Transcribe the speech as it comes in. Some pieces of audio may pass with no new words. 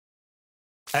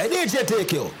I DJ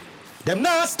take you. Them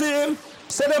nasty.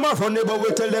 Say them a funny, but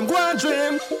we tell them go and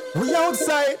dream. We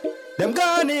outside, them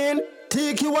gone in.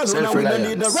 Take you alone and we don't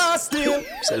need no rusty.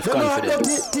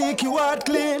 Self-confidence. Take you out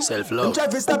clean. Self-love. Them try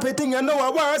to stop it and you know I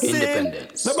was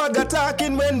Independence. No bag of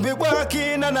talking when we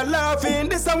walking and a laughing.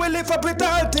 This how we live up with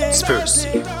all things. Spurs.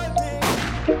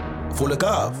 Full of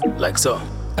cough. Like so.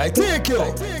 I take you.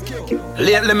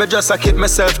 Lately me just keep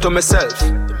myself to myself.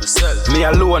 Me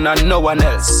alone and no one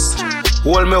else.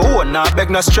 Hold me own, nah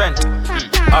beg no strength.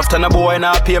 After no boy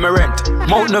nah pay me rent.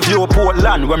 Mountain View,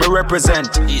 Portland where me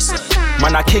represent.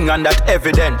 Man a king and that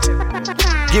evident.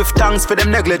 Give thanks for them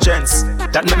negligence.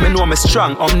 That make me know me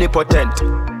strong, omnipotent.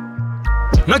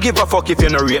 No give a fuck if you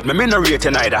no rate me no rate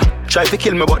you neither. Try to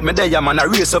kill me but me there man a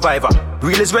real survivor.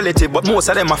 Real is relative but most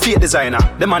of them a fake designer.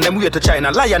 Them and them way to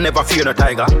China, lion never fear no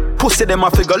tiger. Pussy them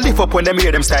a figure lift up when them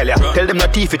hear them style ya. Tell them no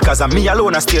thief it cause I'm me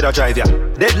alone a steer the drive ya.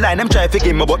 Deadline them try to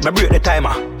give me but me break the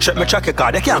timer. Shut me track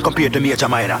car, they can't compare to major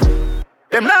minor.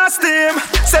 Them last team,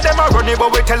 say them a running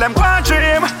but we tell them go and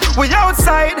dream. We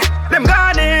outside, them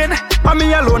gone in. And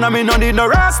me alone and me no need no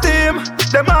rest team.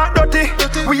 Them heart dirty,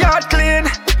 we heart clean.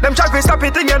 Them try to stop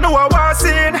it and you know I was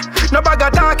in. No bag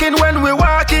of talking when we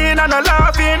walking and a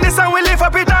laughing. This how we live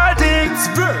up with all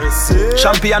things.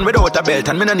 Champion without a belt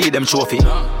and me no need them trophy.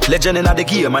 Legend in the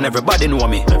game and everybody know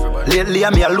me. Lately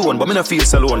I'm me alone but me no feel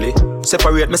so lonely.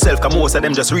 Separate myself cause most of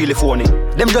them just really phony.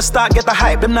 Them just start get a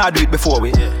hype, them not do it before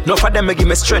we. No for them me give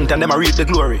me strength and them I reap the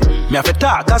glory. Me have to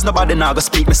talk cause nobody now go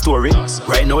speak me story.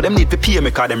 Right now them need to pay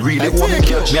me cause them really owe me.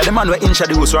 Me are the man who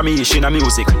introduce Ramesh in a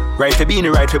music. Right for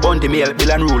Beanie, right for Bunty, me help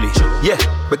Bill and Ruley. Yeah,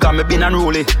 because me been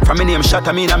unruly. From me name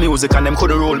shot me in a music and them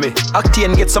couldn't roll me.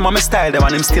 Octane get some of my style them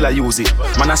and them still a use it.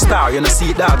 Man a star, you know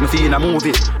see dog me feel in a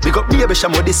movie. Big up baby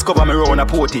sham will discover me round a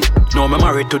potty. Now me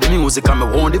married to the music and me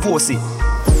won't divorce it.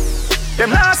 Them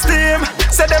last team,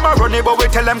 say them a running but we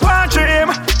tell them go and dream.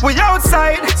 We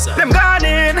outside, them gone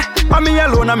in. And me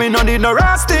alone and me no need no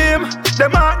rest team.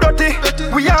 Them heart dirty,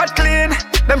 we heart clean.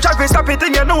 Them try to stop it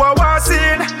and you know I was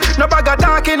in. No bag of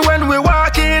talking when we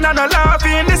walking and a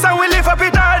laughing. This how we live up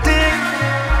with all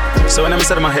things. So when them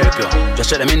say them a help you, just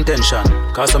check them intention.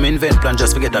 Cause some invent plan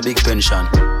just forget a big pension.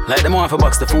 Like them want to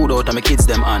box the food out and my kids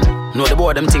them on. Know the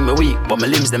boy them think me weak, but my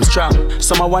limbs them strong.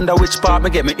 Some I wonder which part me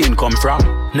get me income from.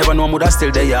 Never know mood I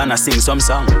still there and I sing some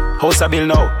song. House I build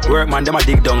now, work man them a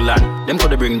dig down land. Them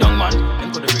coulda bring down man.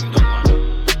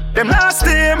 Them last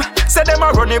team, say them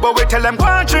a running but we tell them go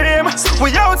and dream.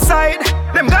 We outside,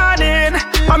 them gone in.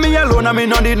 And me alone and me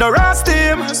no need no rest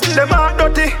team. Them heart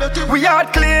dirty, we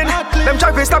heart clean. Them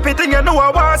try to stop it and you know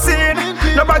I was in.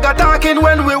 No bag of talking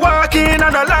when we walking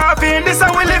and a laughing. This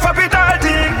how we live up with all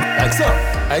things. Like so,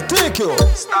 I take you.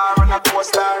 Star and a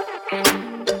co-star.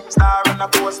 Star and a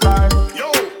co-star. Yo,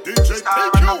 DJ Star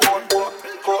take and a you.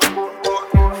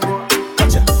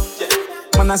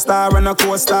 Gotcha. Man a star and a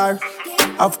co-star.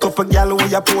 Have couple gal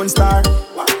with a porn star.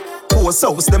 Post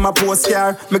house, them a post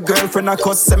car. My girlfriend a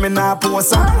cuss, say me nah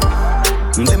post her.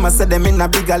 Them a say them in a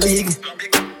bigger league.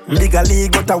 Bigger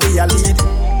league, but a we a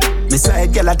lead. Me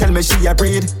side gal a tell me she a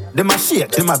breed. Them a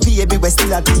shake, them a baby, we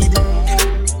still a teed.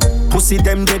 Pussy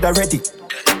them dead already.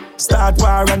 Start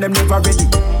war and them never ready.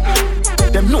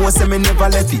 Them know say me never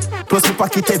left it. Plus me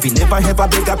pocket heavy, never ever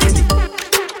beg a penny.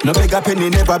 No beg a penny,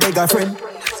 never beg a friend.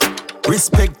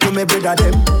 Respect to me brother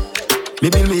them. Me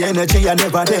build me energy and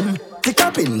never them. Tick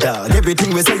up in down,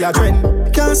 everything we say a trend.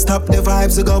 Can't stop the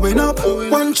vibes are going up.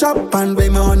 One chop and we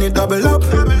money double up.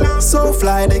 So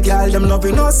fly the girl them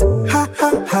loving us. Ha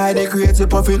ha ha, they create you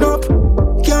puffing up.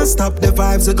 Can't stop the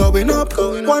vibes are going up.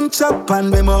 One chop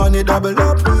and we money double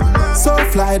up. So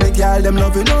fly the girl them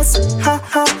loving us. Ha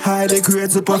ha ha, they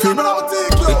create you puffing up.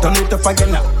 We turn it up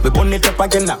again now, we burn it up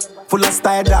again now. Full of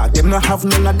style dog, them no have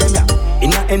none of them ya.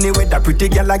 In any weather, pretty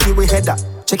girl like give we header.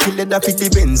 Check it leather fit the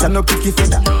Benz and no picky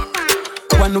feather.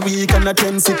 1 week and a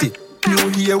 10 city.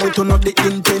 New year we turn up the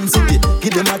intensity.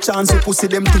 Give them a chance to pussy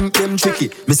them think them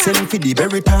tricky. Me send for the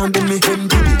berry time then me hem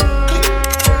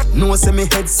diddy. No say me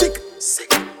head sick.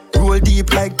 Roll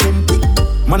deep like 10 tick.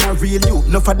 Man a real you,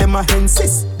 enough of them a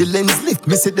hensis. The lens lift,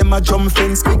 me see them a jump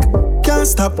fence quick. Can't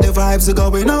stop the vibes are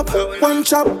going up. One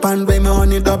chop and we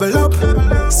money double up.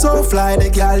 So fly the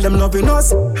girl them loving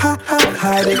us. Ha ha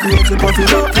ha, they great to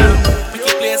puffin' up. Make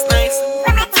it place nice.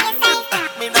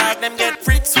 Me like them get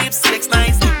freak sweep slicks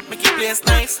nice. Make it place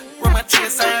nice. Run my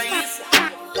chase eyes.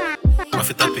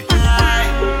 Muffy tappy.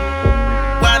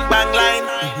 One bang line.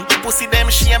 Pussy them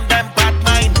shame them bad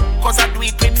mind. Cause I do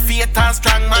it with faith and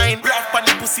strong mind. Rough on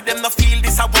the pussy them no feel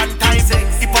this a one time.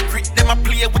 Hypocrite them a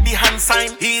play with the hand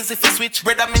sign. Easy if you switch,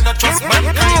 brother me no trust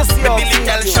mankind. Me Billy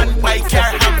girl shot by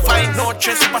car I'm fine. No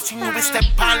Trespassing you with step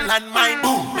on landmine.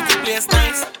 Make the place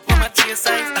nice, woman chase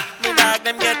size. Me dog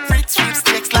them get free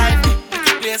sweepstakes live. Make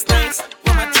the place nice,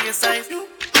 woman chase size.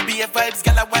 Be a vibes,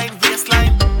 got a wine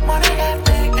waistline. Money got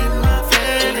me in my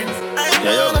feelings.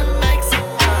 Yo.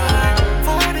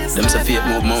 Them say feet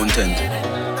move mountain.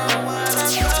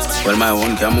 Well, my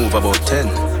one can move about 10.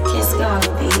 Just go,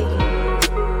 baby.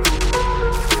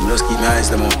 Just keep my eyes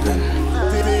them open.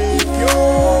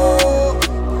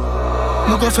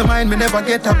 Me go for mine, me never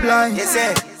get a blind. Yes,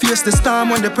 sir. Face the storm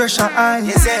when the pressure high.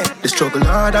 Yes, sir. The struggle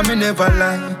hard and me never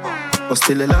lie. But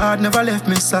still the Lord never left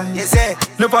me side. Yes, sir.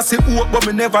 Never see hope but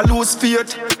me never lose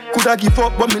faith. Coulda give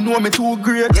up but me know me too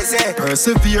great. Yes, sir.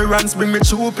 Perseverance bring me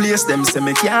to a place. Them say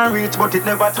me can't reach but it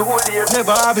never too late.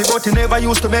 Never have it but it never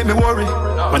used to make me worry.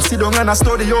 Man sit down and I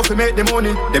study how to make the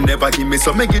money. Them never give me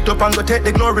so me get up and go take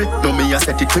the glory. No me a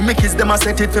set it for me kids, them a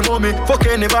set it for mommy. Fuck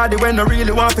anybody when I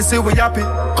really want to see we happy.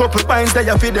 Couple pints that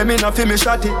you feed them in a fi me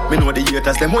shot it. Me know the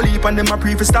haters them all leap and them a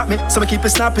pre fi stop me. So me keep it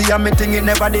snappy and me think it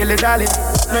never daily dally.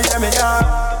 No hear me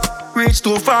yeah. Reach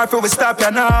too far for we stop ya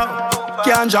now.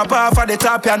 Can't drop off at the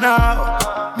top ya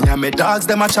now. Me and me dogs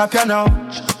them a chop ya now.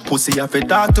 Pussy have a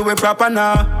dog to we proper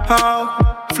now.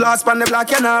 Oh. Floss pan the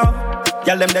block ya now.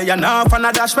 Y'all them there ya now for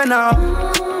a dash me now.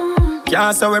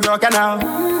 Can't so we broke ya now.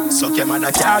 Suck your man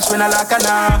a cash when I lock ya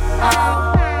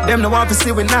now. Them no want to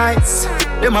see we nights.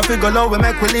 Them a figure low we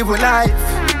make we live with life.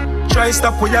 Try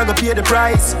stop we ya go pay the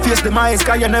price. Face the mice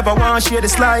cause you never want share the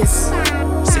slice.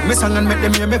 Sing me song and make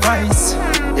them hear me voice.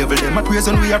 Devil them a praise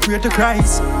and we a pray to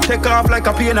Christ. Take off like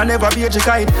a plane and never be a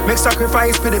kite. Make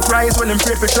sacrifice for the prize when them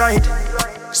pray for tried.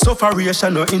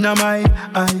 Sufferation no in my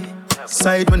eye.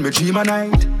 Side when me dream a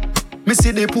night. Me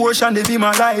see the portion they be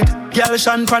my light. Girl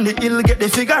shan from the hill get the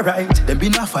figure right. Them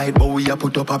been a fight but we a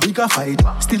put up a bigger fight.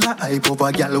 Still a hype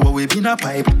over girl where we been a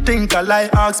pipe. Think a lie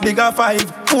ask bigger five.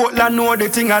 Portland know the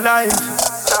thing alive.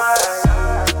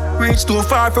 Reach too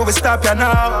far for we stop ya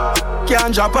now.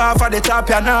 Can't drop off at the top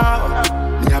ya now.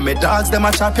 Me and me dogs, them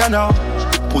a chop ya now.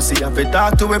 Pussy have a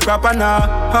dog to we proper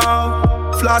now.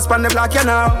 Oh. Floss pan the block ya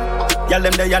now. Y'all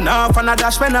them there ya now, for a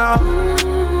dash me now.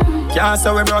 Can't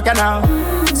so we broke ya now.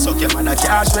 Suck your man a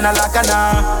cash when I lock ya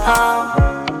now.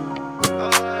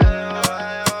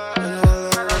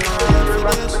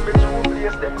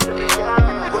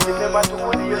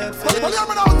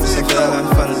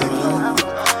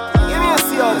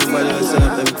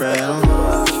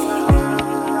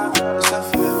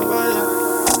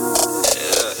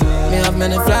 Me have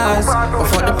many flaws, but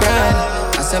for the pride,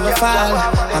 I never fall.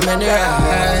 I'm in the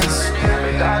rise.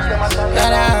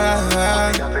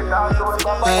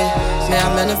 Me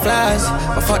have many flaws,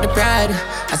 but for the pride,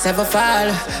 I never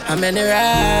fall. I'm in the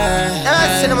rise.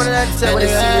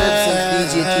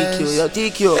 DJ TQ, yo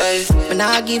TQ. When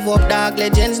I give up, dark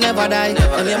legends never die.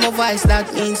 Them hear my voice,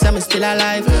 that means I'm still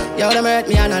alive. Yo, them hurt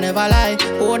me and I never lie.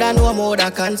 More than no more,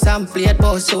 that can't play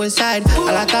about suicide.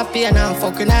 I like a pain and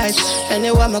fucking night.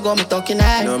 Anywhere I go, I'm talking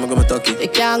night. No, I'm gonna talk it.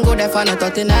 It can't go there for no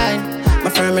 39. My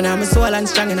firm in my soul and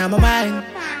strong in my mind.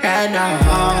 Right now,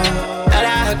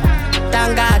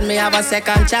 thank God me have a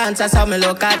second chance. That's how me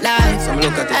look at life. So me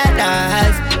look at it. At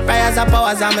life. Prayers and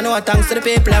powers and me know thanks to the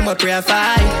people I'm a pray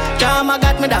fight. Drama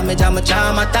got me damaged and me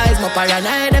traumatized. My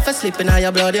paranoid if I sleeping on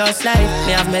your blood, your slide.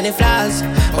 Me have many flaws,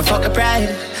 but fuck the pride.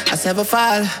 I never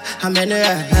fall, I'm in the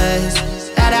rise.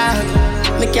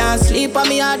 Me can't sleep on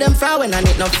me all them frown when I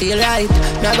need no feel right.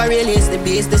 Me I go release the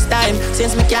beast this time,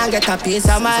 since me can't get a peace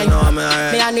of mind.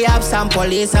 Me and the have some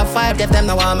police a five. If them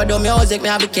no want me do music, me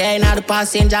have be carrying out the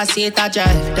passenger seat I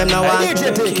drive. Them no want me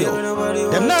take you.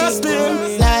 Them nasty.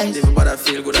 Nice. Everybody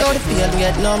feel good. Yo, the feel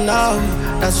get numb now.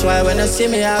 That's why when you see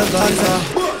me I'll go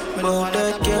so. But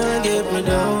that can't get me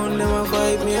down. Never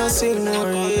fight me, I sing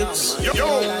more hits. Yo,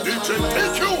 DJ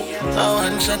TQ. I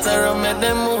want shot around, make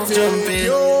them move, jump in.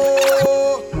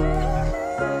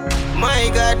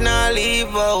 My God, now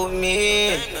leave out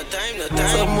me. No time.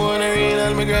 Someone real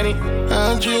on me granny.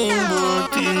 I dream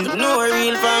about it. No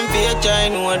real fan page, I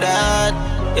know that.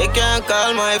 They can't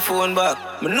call my phone back.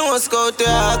 Me no scout to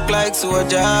act like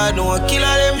soldier. No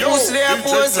killer them pussy, they a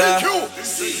poser.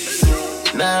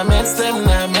 Nah, mets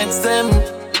them.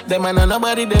 Them and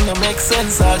nobody, them no make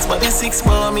sense. Ask for the 6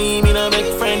 for me no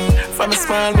make friend. From a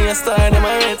small, me a star, them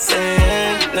a red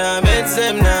sand. Nah, mets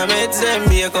them.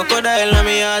 Be a crocodile, and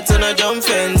me heart to no jump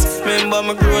fence. Remember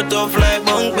me grow tough like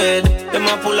bunk bed. Them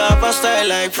a pull up a style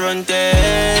like front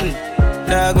end.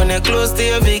 Dog when they close to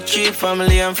your victory,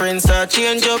 family and friends start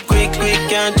change up quick.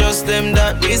 Can't trust them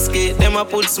that risky. Them a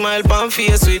put smile on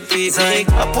face with feet. I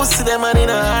pussy them and in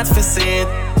a heart for sit.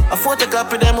 I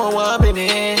photocopy them on one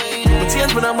baby. But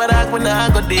change my number that when I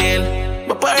go deal.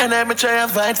 My paranoid me try to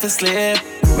fight for sleep.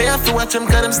 Me have to watch them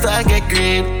cause them start get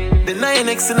green. The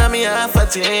 9X in me half a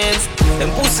chance.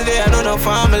 Them pussy they are no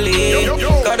family.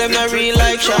 Cause them not real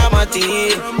like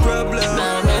Shamati.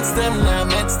 Nah, mets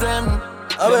them.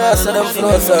 I mean, I said them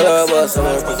flow so low, but some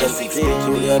represent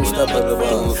TQ, the unstoppable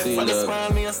ball field.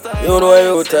 You know why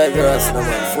you type your ass,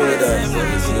 man, fully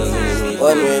done.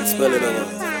 One way it's spelling,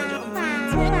 man.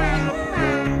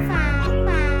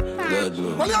 God,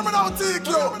 no. Well, I'm gonna take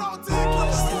you.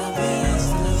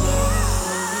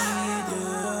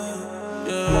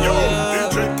 Yo,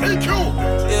 DJ, take you.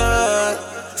 Yeah.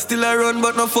 Still I run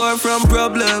but not far from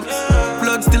problems.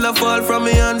 Blood still a fall from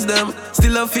me hands them.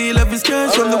 Still I feel every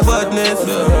scratch from the badness.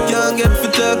 Can't get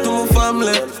fit talk to my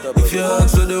family. If you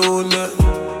ask for the own that,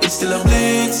 it's still a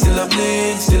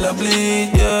bleed,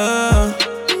 yeah.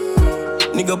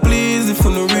 Nigga please, if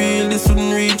you no real, this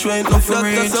wouldn't reach right now for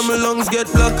reach. Cause my lungs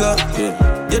get blacker.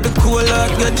 Yeah, the cool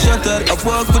heart get shattered. I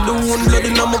walk with the wound blood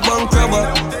in my bank robber.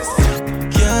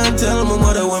 Can't tell my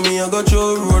mother when me I go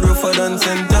through road rougher than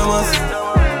St. Thomas.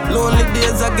 Lonely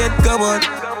days I get covered.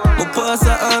 My pass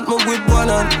a aunt, my whip one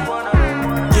hand.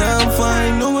 Can't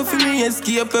find no way for me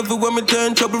escape. Everywhere me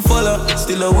turn trouble follow.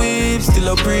 Still a weep, still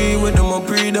a pray. With them a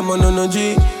pray, them on no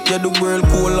G. Yeah, the world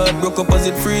cold heart broke up as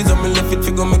it freeze. And me left it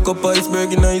figure make up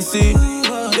iceberg in I see.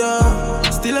 Yeah,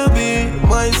 still a be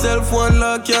myself one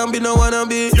lock, can't be no wanna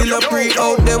be. Still a pre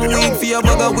out them weed for a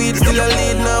bag of weed. Still a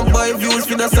lead now buy views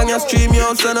for the song you stream,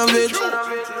 you son of it.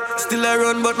 Still I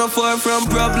run but not far from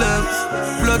problems.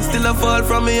 Blood still a fall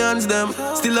from me hands them.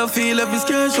 Still I feel every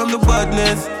scratch from the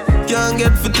badness. Can't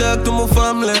get for talk to my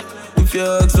family. If you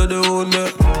ask for the own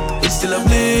that, it's still a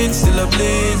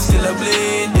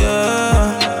bleed,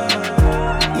 yeah.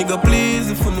 Nigga please,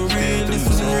 if you no real, this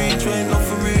is reach right now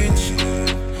for reach.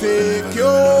 Take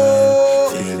you.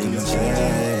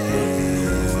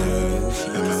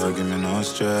 You never give me no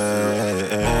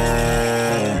stress.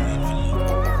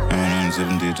 I'm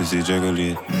 70 to see juggle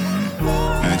it.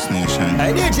 Nice nation.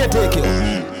 I need you take you.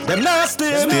 Them nasty.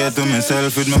 Stay to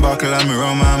myself with my buckle and my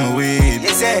rum and my weed.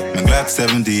 My Glock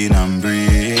 17 and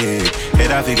breathe.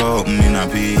 Head off, you go open in a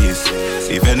piece.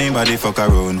 If anybody fuck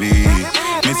around me,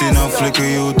 missing up flicker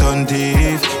you turn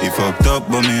thief. He fucked up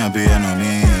but me happy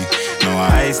enemy. No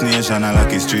ice nation a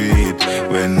lucky street.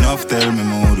 When enough tell me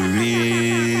more to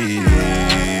reach.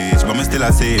 But me still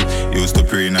a save. Used to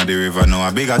pray in the river, now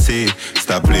a bigger sea.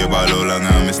 Stop play ball all long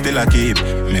and me still a keep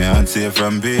me heart safe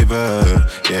from people.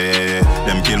 Yeah.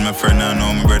 Them kill my friend and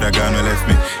now my brother gone we left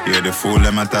me. Yeah, the fool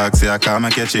them a talk, say I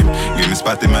can't catch him. Give me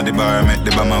spot him at the bar, make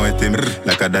the bomber with him.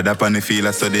 Like a dad up on the field,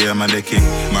 I study I'm a the king.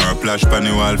 Mara plash pan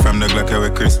the wall from the Glock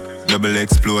with Chris. Double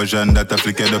explosion that a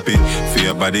flickered up it. For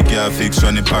your body can't fix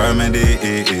run the paramedic.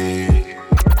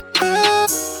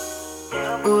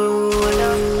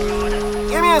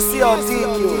 Give me a C on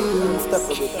TQ. Step up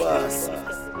the boss.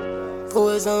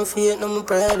 Poison fate, no my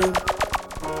problem.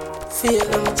 Feel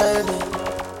them tired.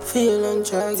 Feel them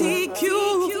tired. TQ.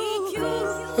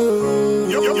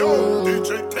 Yo, DJ,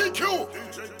 take you.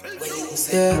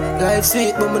 Yeah, life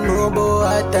sweet, but me know about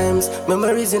hard times.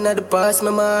 Memories in the past,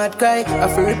 my heart cry. I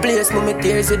feel replace my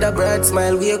tears with a bright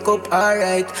smile. Wake up,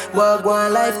 alright. Walk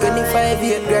one life,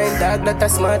 25-8 grind. Dog, that a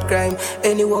smart crime.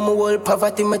 Anyone my whole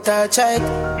poverty, my touch height.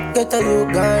 Get a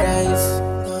look, rise.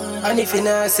 And if you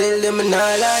not sell them, I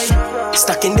not lie.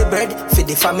 Stuck in the bread, feed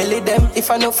the family them. If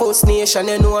I no First Nation,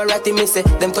 you know a ratty me say.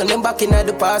 Them turn them back in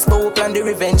the past, but we plan the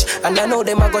revenge. And I know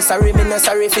them I go sorry, me not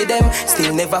sorry for them.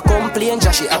 Still never complain,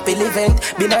 just happy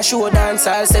event. Been a show dance,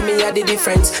 I'll say me a the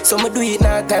difference. So me do it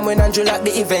now time when Andrew like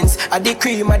the events. I the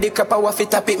cream, I the crap, I waff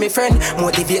it up it, me friend.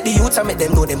 Motivate the youth and make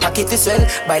them know them pocket is well.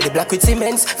 Buy the black with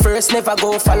cements. First never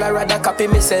go follow, rather copy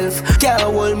myself. Can't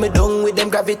hold me down with them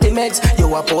gravity meds.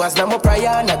 You a pose now my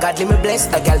prayer, now godly me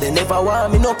blessed. A girl they never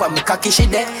want me no pa me cocky she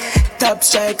dead. Top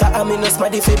striker, I'm in a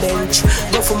smaddy fi bench.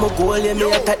 Go for my goal, yeah,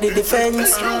 me attack the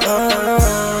defense.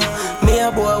 Me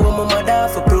a boy with my mother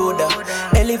for prouder.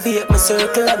 Elevate my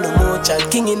circle and no more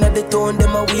chat. King in the tone,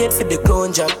 them a wait for the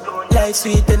ground job. Life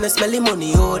sweet and a smelly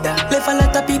money order. Left a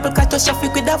lot of people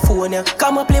catastrophic with that phone, yeah.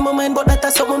 Come and play my mind, but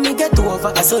that's something me get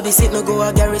over. I saw this it no go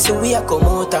a Gary, so we a come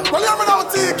out. Well, I'm gonna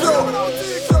take you.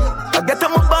 I get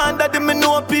on my band that them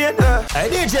no pain. I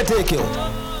need you take you.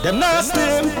 Them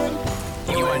nasty.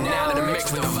 You are now in the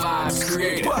mix with the vibes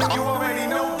created. You already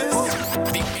know this.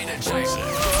 The Energizer.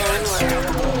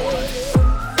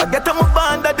 I get on my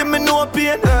band that them no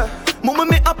pain. Mama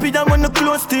me happy than when the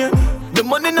close to the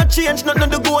money not change, not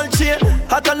the gold chain.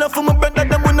 I got love for my brother,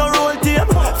 them we no roll team.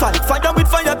 Fight fire with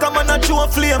fire, come on and show a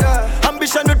flame.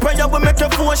 Ambition with prayer, we make you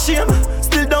for shame.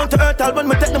 Still down down to earth, I'll when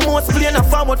me take the most plane and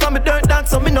forward from me dirt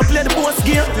dance, so me no play the boss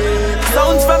game.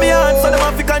 Sounds from me heart, so them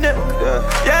have to connect.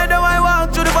 Yeah, though I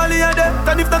walk through the valley of death,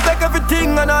 and if they take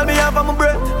everything and all me have on my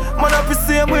breath, man up the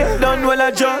same way, done well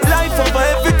I just life over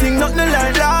everything, nothing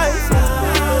like life.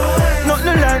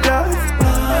 Nothing like life.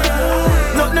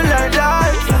 Nothing like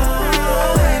life.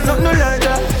 Nothing like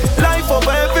that. Life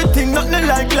over everything, nothing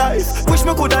like life. Wish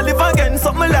me coulda live again,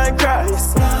 something like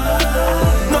Christ.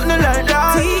 Nothing like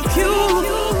that.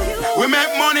 We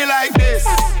make money like this.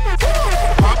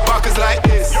 Pop pockets like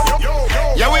this.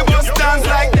 Yeah, we bust dance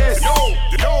like this.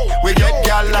 We get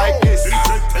gal like this.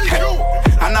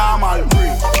 A normal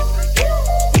breed.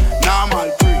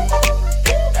 Normal breed.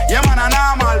 Yeah, man, a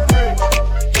normal breed.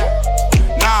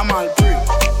 Normal breed.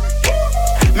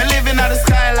 Me living at the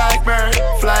sky like bird,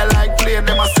 fly like plane.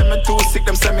 Them a say me too sick,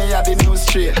 them say me had the new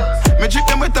straight. Me drip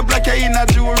them with the black in a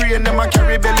jewelry, and them a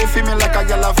carry belly for me like a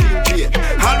gal a feel pain.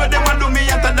 All of them a do me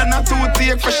hotter than a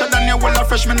toothache, fresher than your well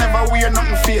fresh. Me never wear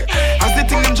nothing fake. As the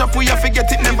thing them drop, we forget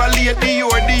it never late.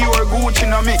 Dior, Gucci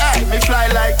no me. Me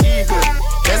fly like eagle.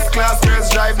 S-class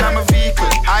girls drive now my vehicle.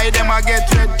 I them a get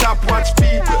red top, watch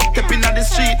people. Step in the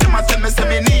street, them a tell me say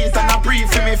me neat and a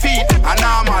breathe for me feet. A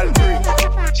normal breed.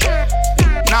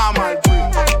 Normal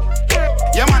breed.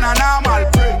 Yeah man, a normal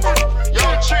breed. Yo,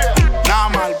 chill.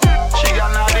 Normal breed. She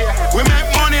got not there. We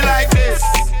make money like this.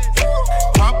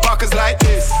 Pop pockets like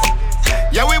this.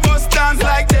 Yeah, we bust dance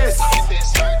like this.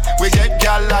 We get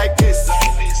gal like this.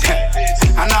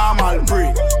 A normal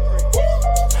breed.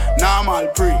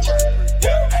 Normal breed.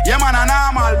 Yeah man, a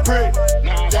normal breed.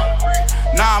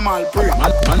 Normal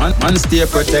breed. Man stay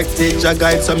protected. Your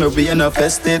guide so me be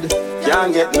infested.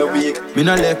 Can't get no weak. Me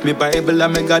no left me Bible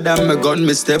and me God and me gun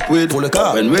me step with.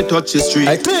 When we touch the street,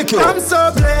 I take you. I'm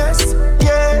so blessed,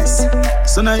 yes.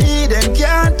 So no Eden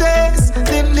can't taste.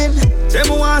 Lin.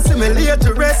 Them want see me late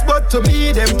to rest, but to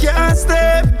me them can't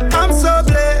step. I'm so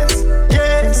blessed,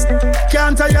 yes.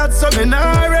 Can't tired so me no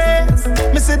rest.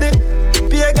 Me see the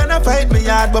Pay gonna fight me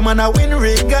hard, but man I win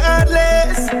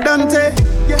regardless. Dante,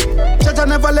 yeah, Chacha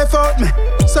never left out me.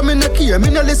 So me no care, me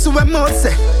no listen when mouth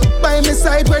say. By me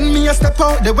side when me a step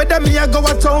out, the whether me a go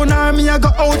a town or me a go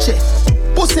out shit.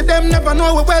 Pussy them never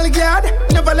know we well guard.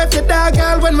 Never left the dog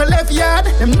girl when we left yard.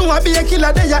 Them know I be a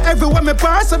killer there everywhere me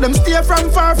pass. So them stay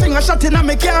from far, finger shot in a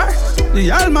me car.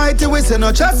 The Almighty we say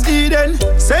no just Eden.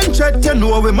 Send threat you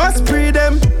know we must free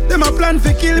them. Them a plan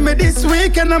for kill me this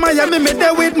week and I'm Miami me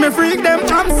there with me freak them.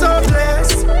 I'm so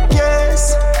blessed,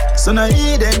 yes. So no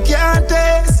Eden can't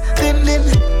taste. Lin.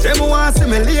 Them want see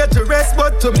me late to rest,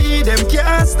 but to me them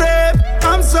can't step.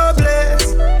 I'm so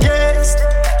blessed, yes.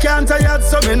 Can't tired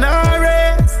so me no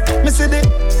rest. Me see the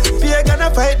Pay gonna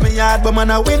fight me hard, but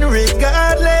man I win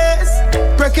regardless.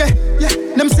 Preke,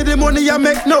 yeah, them see the money I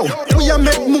make now. We a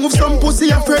make moves, some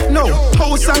pussy a fret now.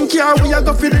 House and car, we a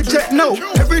go for the jet now.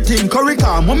 Everything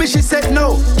curriculum, mommy she said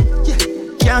no. Yeah,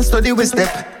 can't study with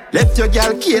step. Left your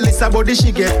girl careless about the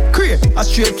she get. Create a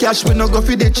straight cash, we no go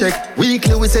for the check.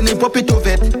 Weekly we send the puppy to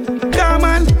vet. Come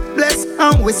on, bless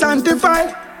and we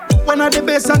sanctify. One of the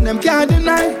best and them can't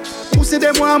deny. Pussy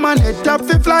them want man head top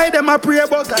fi fly. Them a pray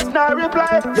but God not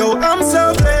reply. Yo, I'm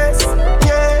so blessed,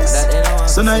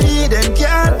 yes. So no Eden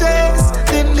can't taste.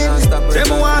 Lin.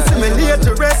 Them want see me late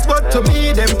to rest, but to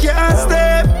me them can't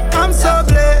step. I'm so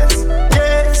blessed,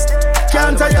 yes.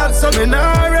 Can't tired so me no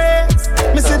rest.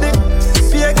 Me see the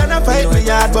Pay gonna fight me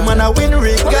hard, but man I win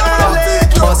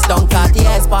regardless. Bust down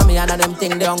Cartiers for me and them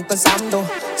thing the Uncle Sam do.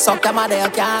 Suck them a day I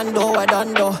can do, I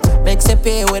don't do.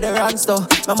 MIXTAPE with the runs though.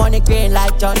 My money green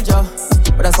like John Joe.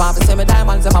 But that's why I see me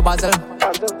diamonds in my basil.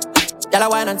 Yellow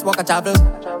wine and smoke a travel.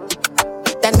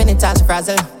 10 minutes and she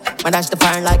frazzle. Man dash the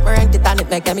fire like me rent it and it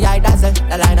make them eye dazzle.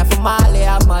 The line up from Mali,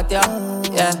 I'm at yo.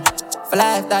 Yeah. For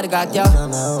life that I got yo.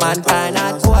 Mankind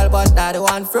not cool, but that the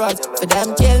one froze. For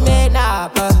them kill me now,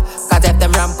 Cause if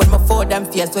them ramp with my foot, them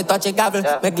face with touch a gavel.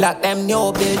 Me glock them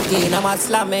new building, I'm a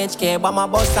slam HK. But my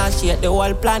boss and shake the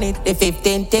whole planet. The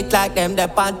 15 tick like them, the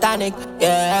Pantanic.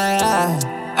 Yeah.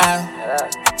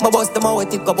 My boss them out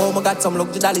with it, go bow, me got some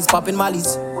luxury dollies popping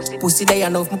mollies. Pussy they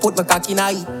enough, me put my cocky in a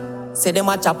eye. Say them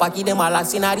a chop, I keep them a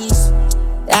last in a reese.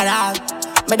 Yeah,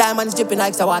 my diamonds dripping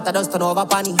like some water dust turn over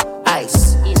panny.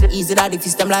 Ice, easy that if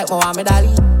you them like Muhammad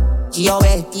Ali.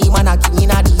 G.O.A.T. man a king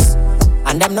in a this.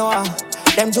 And them know,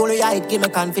 them jewelry I give me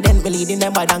confidence. Me leading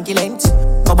them by donkey length.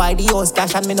 Go buy the house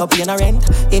cash and me no pay no rent.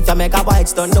 If you make a boy,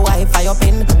 it's done the Wi-Fi up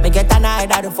in. Me get an eye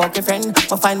that the fuck your friend.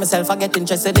 Me find myself, I get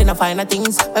interested in a finer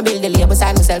things. Me build the label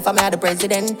beside myself, I'm the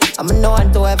president. I'm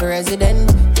known to every resident,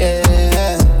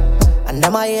 yeah. And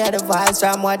them I hear the voice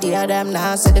from what they hear them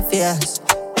now see the fears,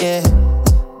 yeah.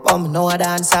 But me know I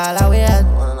dance all I weird.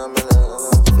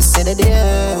 me the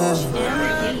day.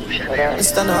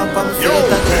 Stand up and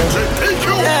fight again.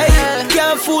 Hey,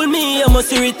 can't fool me, I must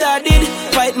be retarded.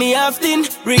 Fight me often,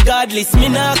 regardless, me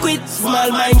not quit.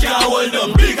 Small mind can't hold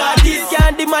on big artist.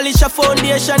 Can't demolish a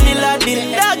foundation, the lad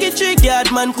did. Doggy trick,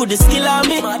 yard man could skill on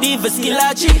me. Diva skill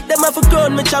a cheat, them have a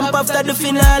crown me champ after the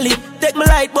finale. Take my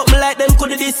light, but my light them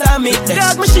could disarm me.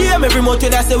 Dog me shame every motor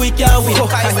that say we can't win.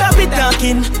 Stop it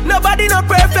talking, nobody not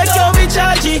perfect, yo we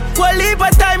charge it. Well leave a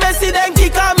time and see them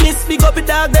kick and miss. Big up the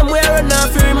dog, them wearing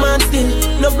off free man still.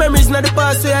 Enough memories not the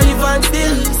past where I live and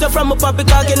still. So from a puppy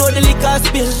cock you know the liquor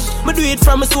spill. Me do it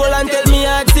from my soul and tell me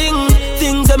hard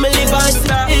things that me live and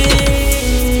still.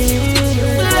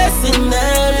 Lesson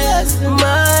them,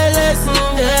 my lesson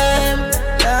them.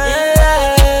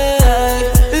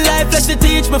 Life let to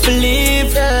teach me to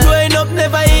live. Growing up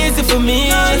never easy for me.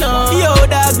 Yo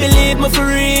dog believe me for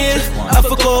real. I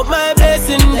forgot my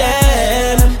blessing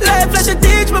them. Life let to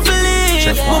teach me to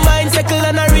live. My mind settle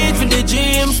and I reach for the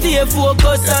dream. Stay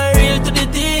focused and real to the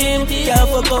team. Can't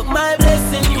fuck up my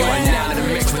blessing. You are now in the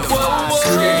mix with the vibes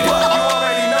created.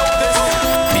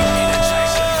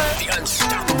 The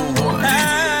unstoppable one.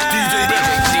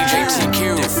 DJ TQ.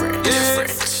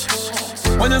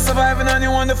 Different. When you're surviving and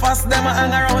you want the fast, them I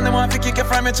hang around. Them want to kick you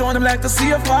from your throne. Them like to see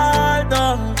you fall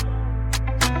down.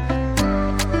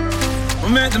 We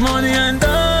make the money and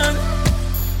done.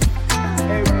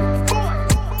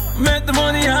 Make the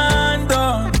money and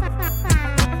done.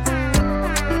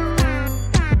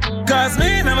 Cause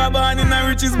me never born in the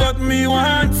riches, but me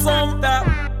want some that.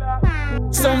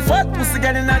 Some fat pussy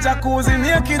get in a jacuzzi,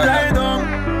 naked lie down.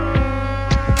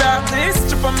 Talk the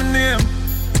history for my name.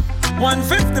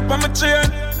 150 for my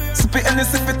chain. Spit and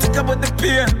if you think about the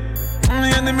pain. My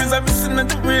enemies are missing at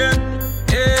the brain.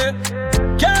 Yeah.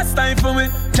 Can't stand for me,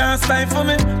 can't stand for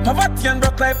me. Poverty and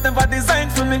broke life never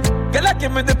designed for me. Girl, I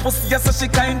give me the pussy, yes, so she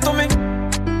kind to me.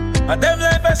 And them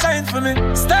life I shine for me.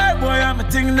 Star boy, I'm a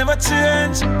thing never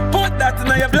change. Put that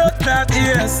in your blood, that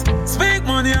yes. Speak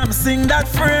money, I'm sing that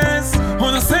phrase.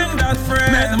 Wanna sing that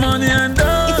phrase. Make the money and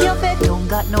done. If your bed don't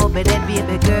got no bed, then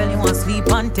baby girl, you want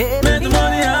sleep on table. Make the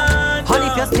money and done. And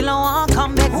if you still don't want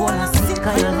come back, wanna sit,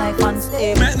 cause your life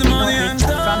unstable. Make the money and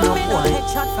done. From no boy,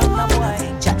 chat from no boy.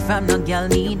 Chat from no girl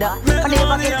neither. I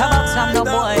never get a box from no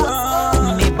boy.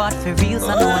 Me bad for real, so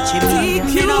know what you mean.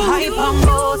 You know hype and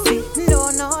bossy. No.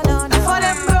 For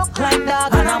them broke like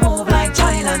dog and I move like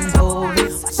child and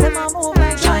tourist. Watch them I move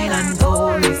like child and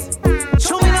tourist.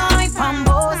 Show me the hype and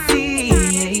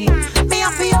bossy. Me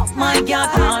happy up my girl,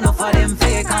 enough of them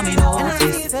fake and me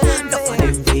notice. Enough of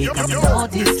them fake and me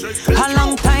notice. A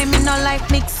long time me no like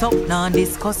mix up, nah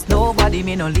discuss nobody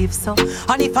me no live so.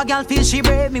 And if a girl feel she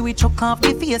brave, me we chuck off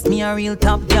the face. Me a real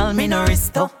top girl, me no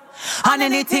risk up. And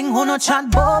anything who no chat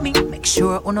about me, make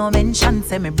sure who no mention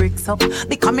say me bricks up.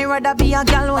 Because me rather be a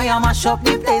girl where I mash up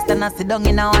the place than I sit down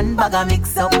in a one bag of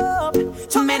mix up.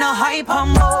 Me no hype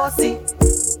and bossy.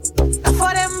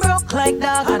 For them broke like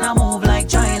dog and I move like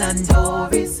child and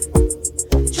tourist.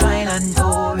 Child and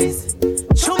tourist.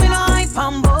 Show me no hype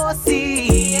and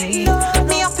bossy.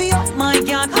 Me happy up my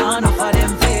girl, enough of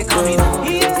them fake and me know.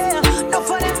 Yeah,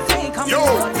 enough of them fake and me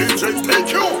know. DJ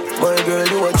TQ. My girl,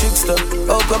 you a trickster.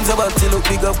 How comes your body look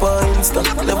big up on Insta?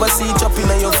 Never see chopping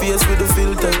on your face with a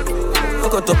filter.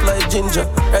 Cut up like ginger.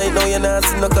 Right now you're not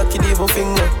seeing no cocky even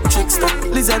finger. Trickster.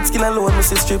 Lizard skin alone, me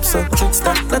say stripster.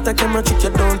 Trickster. That a camera trick,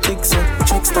 you don't tick, so.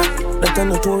 Trickster. That a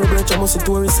no Tory brother, I must say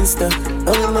Tory sister.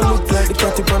 I wanna look like the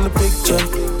cat on the picture.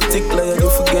 Tick lion, you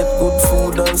forget good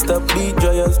food and stop beat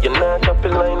dryers. You're not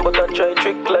chopping line, but I try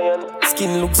trick lion.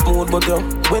 Skin look smooth, but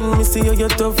when me see you, you're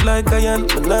tough like iron.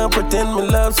 Me nah pretend me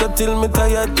laugh so till me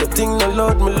tired. You think no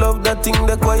loud, me love that thing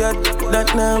that quiet.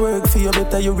 That nah work for you,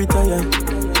 better you retire.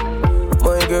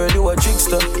 My girl, you a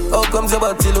trickster. How comes your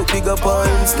body look big up on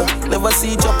Insta? Never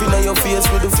see chopping on your face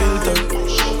with a filter.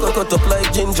 Cut up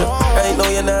like ginger. Right now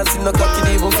you're not seeing no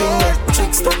cocky even finger.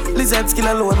 Trickster. Lizard skin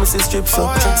alone, me say strip so.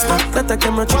 Trickster. That a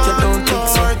camera trick, you don't tick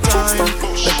so. Trickster.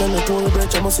 That a no Tory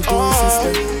brother, I must say Tory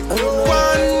sister.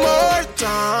 One more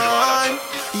time.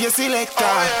 You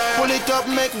selector. Pull it up,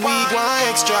 make we go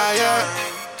extra, yeah.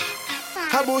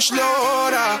 A bush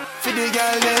loader. For the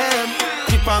girl them.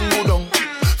 Dip and go down.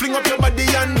 Fling up your body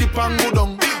and dip and go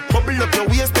down. Bubble up your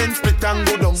waist and split and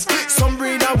go down. Some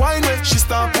breed a wine when she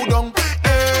start go down.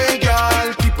 Hey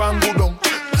girl, keep and go down.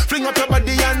 Fling up your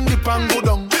body and dip and go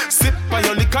down. Sip on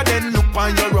your liquor then look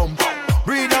on your rum.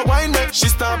 Breed a wine when she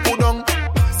start go down.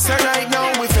 Say right now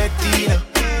we fettina.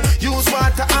 Use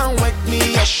water and wet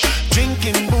me up.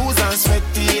 Drinking booze and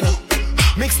sweating.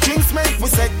 Mix drinks make we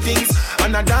set things.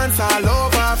 And I dance all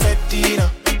over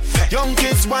fettina. Young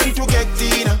kids want to get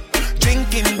in.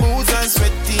 Drinking booze and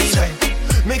sweating.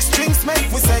 Mix drinks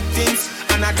make we set things,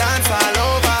 and I dance all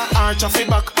over. Arch off the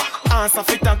back, ass off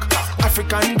the tack.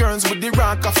 African girls with the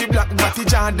rock off the black. Batty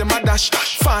jar them a dash,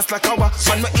 fast like a walk.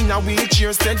 Man me in a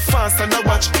wheelchair, steadfast and a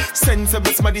watch.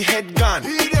 Sensible, smaddy head gone.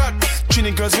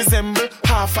 Trini girls resemble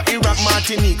half of Iraq,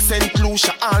 Martinique, St.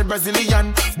 Lucia, all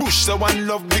Brazilian. Bush so one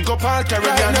love, big up all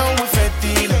Caribbean. Right now we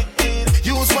fetting,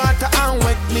 use water and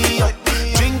wet me up.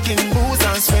 Drinking booze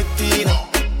and sweating.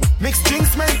 Mixed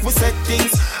drinks make we set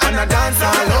things, and I dance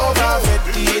all over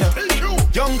fetting.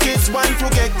 Young kids want to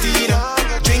get in,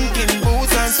 drinking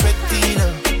booze and sweating.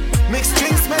 Mixed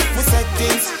drinks make we set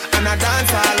things, and I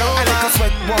dance all over. And like a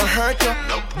sweat won't hurt you.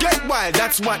 Get wild,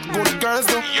 that's what good girls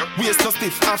do. Waist so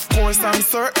stiff, of course I'm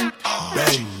certain.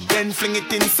 Then fling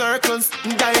it in circles,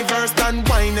 diverse and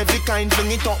wine. Every kind,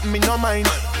 fling it up, me no mind.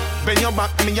 Bend your back,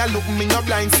 me a look, me no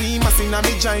blind. See my sin and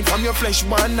me giant from your flesh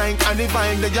 1 night. And the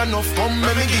vine, they enough, come,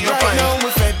 let me give you right now we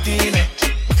fetting.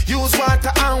 Use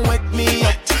water and wet me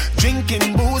up.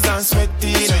 Drinking booze and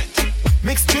sweating.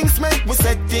 Mixed drinks make we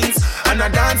set things, and I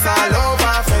dance all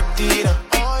over fetting.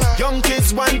 Young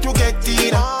kids want to get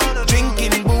in,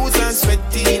 drinking booze and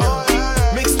sweating.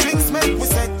 Mixed drinks make we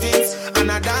set things,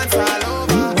 and I dance all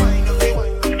over.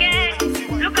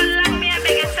 Look like me, I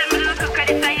beg you, send me look at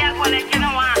this, I go like you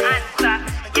know one answer.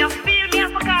 You feel me, I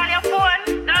call your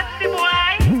phone, that's the boy.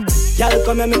 Y'all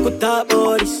come here, me could talk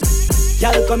about this.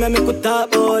 Y'all come here, me could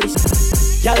talk about this.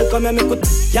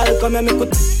 Y'all come here,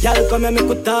 me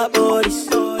could talk about this.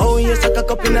 Oh, you suck a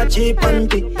cup in a cheap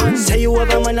panty. Say you have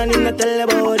a man and in a tell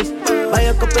about this. Buy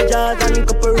a couple jars and a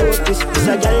couple roasties. It's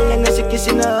a girl and a sick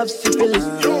kissing half syphilis.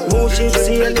 Move ship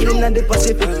sailing in the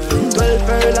Pacific. 12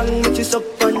 furlong, which is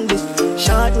up on this.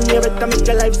 Short in your better make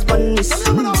your life span this.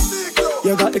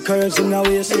 You got the curves in the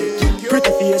waist. Pretty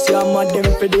face, you're mad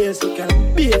them for days.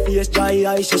 Be a face, dry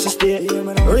eyes, just stay.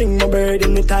 Ring my bird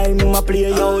in the time, my play.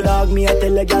 Yo dog, me I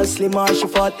tell a girl slim or she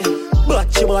fat.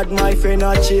 But she bad, my friend,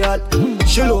 not she hot.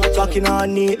 She look talking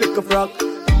on neat like a frog.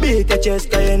 Beat your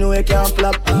chest, you know you can't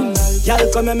flap.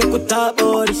 Y'all come here, me could talk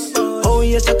about this. Oh,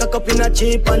 you suck a cup in a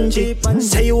cheap and cheap.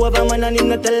 Say you have a man and him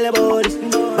not tell about this.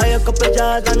 Buy a couple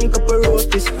jars and a couple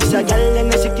roasties. It's a girl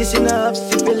and a sick kissing half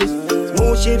syphilis.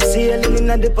 Smooth ship sailing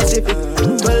in the Pacific.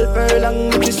 12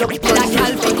 furlong, which is up on that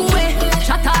girl pick away.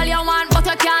 Shut all you want, but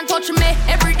you can't touch me.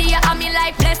 Every day I'm me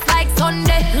life blessed like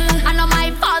Sunday. I know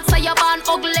my fault, so you're born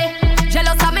ugly.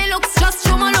 Jealous of me looks, just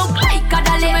show me look like a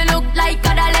dolly. Me look like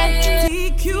a dolly.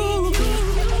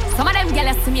 Some of them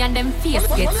jealous to me and them face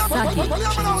get saggy.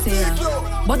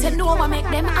 But you know what make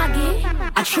them aggy?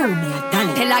 I show me a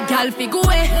dolly. Tell a girl fi go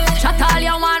away. Shut all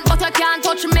you want, but you can't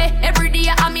touch me. Every day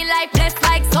I'm me life blessed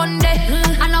like Sunday.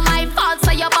 I know my fault,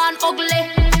 so you're born ugly.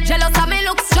 Jealous of me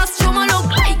looks, just show me look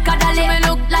like a dolly. Me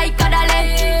look like a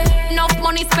dolly. Enough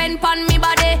money spent on me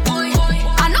body.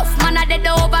 Enough man a dead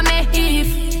over me. If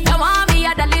you want me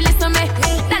a dolly, listen me.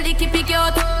 Dolly keep it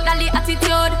cute, dolly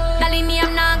attitude, dolly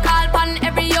name now call pon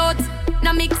every youth.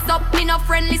 No mix up, me no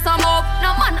friendly some up.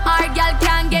 No man or girl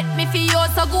can get me for you.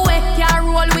 So go away, can't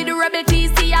roll with the rebel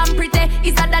TC and pretty.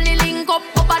 Is a dolly link up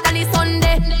a dolly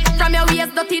Sunday. From your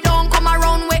waist dirty don't come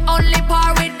around. We only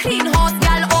par with clean house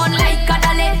girl on like a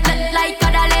dolly, like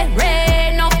a dolly.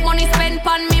 Rain, enough money spent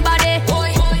on me body.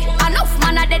 Enough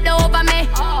man a dead over me.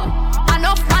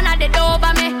 Enough man a dead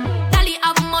over me. Dolly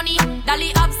have money,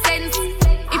 dolly have sense.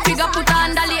 If you got put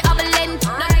on dolly have a length.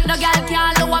 No girl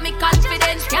can't lower me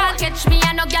confidence. Can't catch me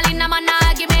and no girl in a man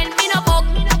argument. Me no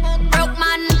broke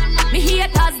man. Me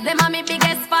haters, them are me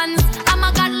biggest fans. I'm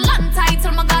a god land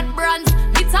title, my god brands.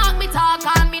 Me talk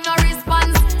and me no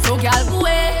response. So girl go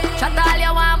away, chat all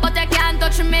you want but you can't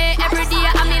touch me. Every day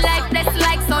I'm me like this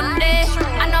like Sunday.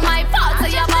 I know my fault so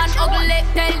you want ugly.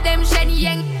 Tell them Shen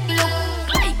Yang look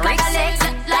like a leg,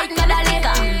 like a leg.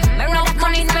 No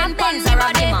money spent on me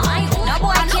body. No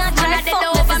boy can't try to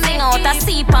fuck me sing out a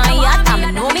sea pan yacht.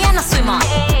 I know me and a swimmer.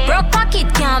 Broke pocket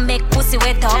can't make pussy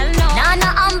wet up. Nah no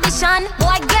ambition,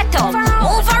 boy get up.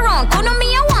 Move around, couldn't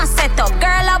me you want set up.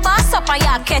 Girl a boss up and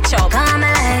you catch up. Come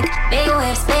like big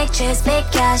waves, big trips, big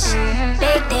cash.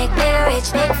 Big dick, big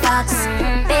rich, big fox.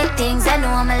 Big things, I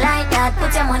know me like that.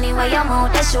 Put your money where your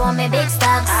mouth, they show me big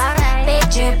stocks. Big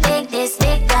drip, big this,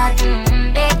 big that.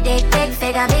 Big dick, big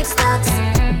figure, big stocks.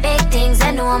 Big things,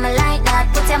 I know me like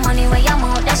that. Put your money where your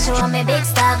mouth, they show me big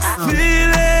stocks.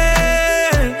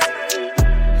 Feeling,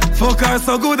 fuck her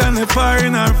so good and the fire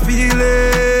in her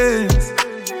feelings.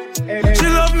 She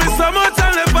love me so much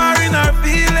and the fire in her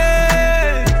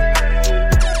feelings.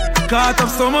 Caught up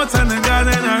so much and the God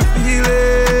in her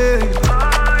feelings.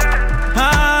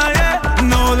 Ah yeah,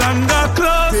 no longer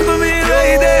close to me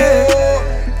lady.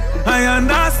 I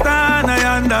understand.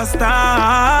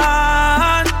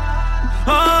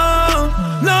 Oh,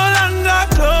 no longer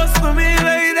close to me,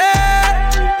 lady.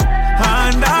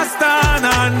 Understand.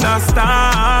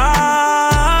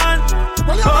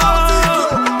 Oh,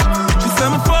 she said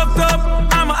I'm fucked up,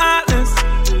 I'm a heartless,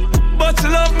 but she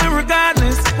love me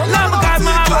regardless. Love got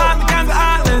my heart, can't be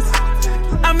heartless.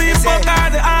 I mean, fuck her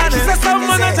the honest. She said some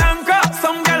man a jam crop,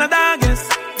 some gal a doggies.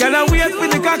 Gal a wait for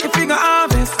the cocky finger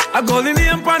harvest. A golden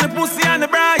name on the pussy and the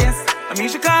brightest. I mean,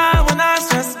 she call when I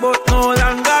stress, but no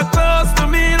longer close to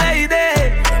me, lady.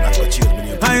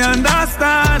 I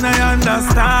understand.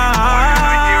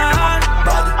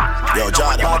 Yo,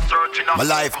 Jordan, my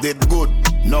life did good.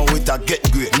 Now it a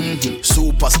get great.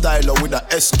 Super styler with a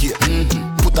SK.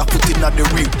 Put a foot in at the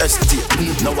real estate.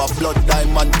 Now a blood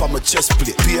diamond for my chest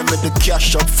plate. Pay me the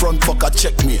cash up front, fuck a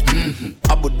check me.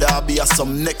 Abu Dhabi has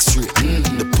some next rate.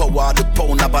 The power of the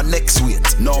pound have a next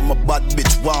weight. Now my bad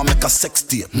bitch want make a sex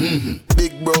tape.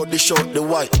 Big bro, they short the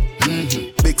white.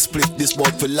 Big split, this boy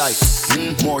for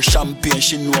life. More champagne,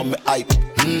 she know me hype.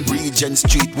 Regent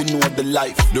Street, we know the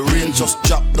life. The rain just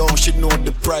dropped down, she know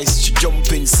the price. She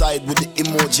jump inside with the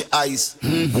emoji eyes.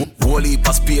 Whole heap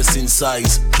of space in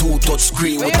size. 2-touch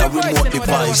screen with a remote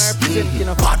device.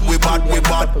 Bad we bad.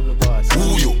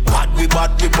 Who you? Bad we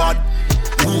bad.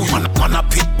 Ooh, man a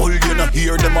pit bull, you know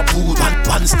hear them a poo.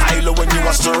 One style when you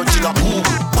are searching a poo.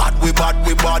 Bad we bad.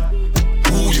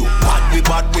 Who you? Bad we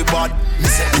bad. Me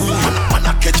say ooh, man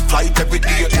a catch flight every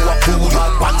day to a pool.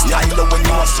 One style when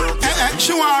you are searching.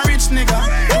 She want rich nigga,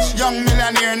 young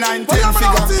millionaire 9-10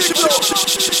 figure.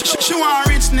 She want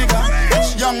rich nigga,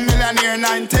 young millionaire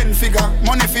 9-10 figure.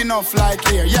 Money fi enough like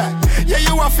here, yeah.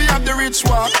 You have to have the rich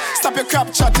walk. Stop your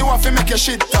crap chat, you have to make your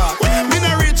shit talk. Me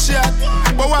no rich yet,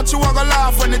 but what you want to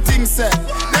laugh when the thing said.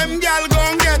 Them gal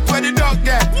gon' get where the dog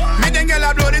get. Me them gal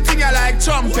a blow the thing I like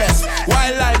trumpets.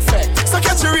 Wildlife fact. So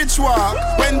catch a rich walk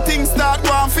when things start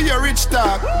going for your rich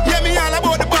talk. Yeah, me all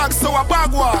about the bag, so a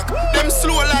bag walk. Them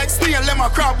slow like snail, them a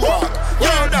crab walk.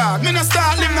 Yo dog, me no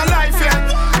start live no life yet.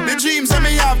 The dreams that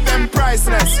me have them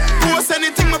priceless. Post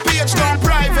anything my page down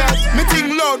private. Me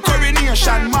think loud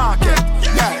coronation market.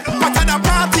 Yeah, but at the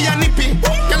party a nippy.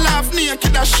 You laugh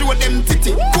naked and show them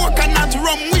titty. Coconut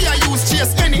rum we a use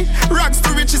chase any. Rags to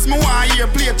riches me want hear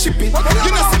play chippy.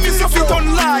 You know see me so fit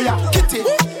on liar, kitty.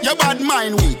 Your bad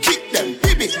mind we kick them,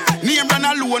 baby. Name run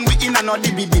alone we in a no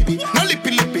dibby. No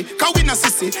lippy, cause we no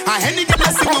sissy. And any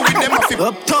blessing we with them off it.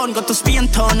 Uptown, got to Spain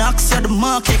town, Axia the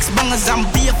markets, bangers and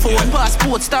barefoot.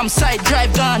 Passport, stamp side,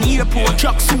 drive down airport.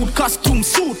 Truck suit, costume,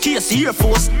 suitcase, Air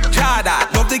Force. Jada,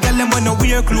 love the girl them when no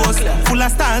wear clothes. Full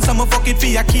of style, some fuck it for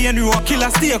your cane row. Killer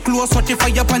stay close, watch it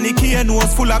fire pan the cane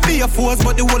nose. Full of beer force,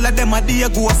 but the whole of them are dear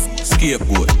ghosts.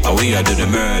 Scapegoat, how we are do the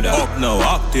murder. Up now,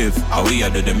 active, how we are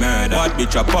do the murder. Bad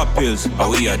bitch a pop pills, how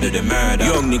we are do the murder.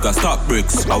 Young nigga stock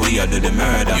bricks, how we are do the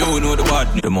murder. You know the bad.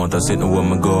 The amount of sitting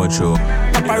woman go through.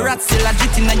 Paparazzi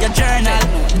legit in your journal.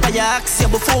 Buy your Axia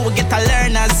before we get our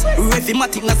learners.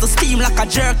 Rhythmatic as the steam like a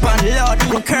jerk pan. Lord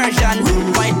incursion.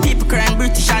 White people crying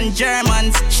British and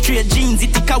Germans. Straight jeans,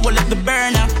 it take a wall of the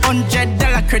burner.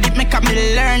 $100 credit make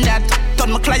me learn that.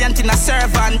 Turn my client in a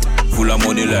servant. Full of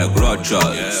money like Roger.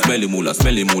 Smelly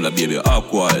moolah, baby,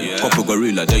 aqua. Couple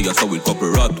gorilla, there you saw with couple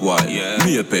Rottweil.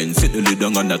 Me a pen, sit the lid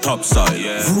down on the top side.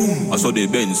 I saw the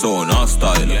Benz on our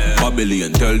style.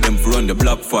 Babylon, tell them to run the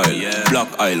black file. Black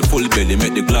aisle, full belly,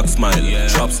 make the Glock smile.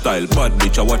 Drop style, bad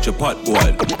bitch, I watch a pot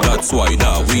boil. That's why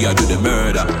now we are do the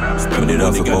murder. Spend the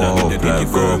money, go up like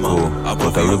Goku.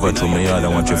 Put a river through my yard, I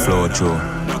want you flow through.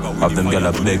 Have them gyal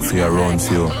a beg for your round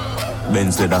few.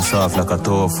 Benz leather soft like a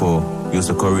tofu. Used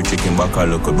to curry chicken back a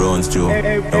look a brown stew.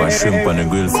 Now I shrimp on the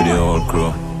grill for the whole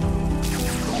crew.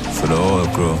 For the whole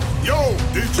crew.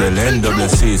 Tell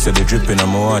NWC say they dripping on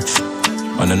my watch.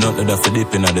 And I know that for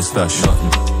dipping at the stash.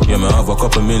 Yeah, me have a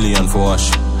couple million for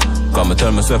wash. Come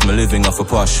tell myself me living off a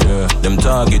posh. Them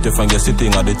target if I get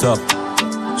sitting at the top.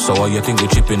 So why you think they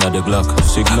chipping at the Glock?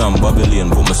 Signam, Babylon,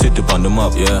 put my city on the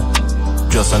map, yeah.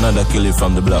 Just another killie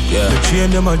from the block, yeah. The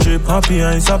chain them a drip, happy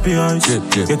eyes.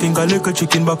 Drip. You think a little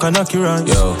chicken back and knock your eyes.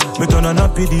 Yo. Me turn on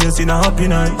happy days in a happy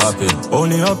night. Happy.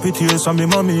 Only happy tears from me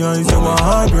mommy eyes. They want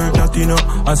hard work, that you know,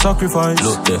 and sacrifice.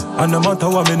 Look there. And no matter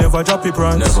what, me never drop the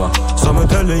price. Never. So me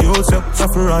tell you,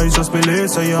 sacrifice. Just believe,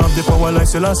 so you have the power like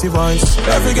Selassie Vice.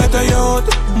 Every get a youth,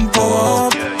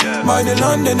 power up. Buy the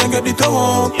land, then get the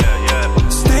tower up.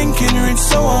 Stinking rich,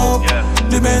 so up.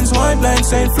 The Benz white line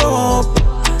saying flow up.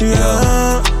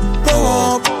 Yeah,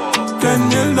 go up. 10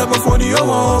 mil that before the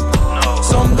hour up.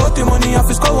 Some dirty money off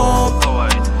his go up.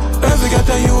 Every get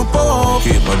a you pop.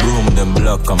 Keep my room them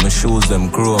black and my shoes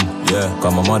them chrome. Yeah,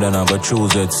 cause my mother never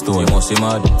choose it stone. You must be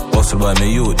mad. Hustle by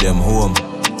me youth them home.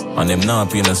 And them not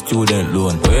paying a student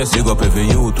loan. Big up every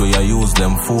youth where you use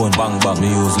them phone. Bang bang, me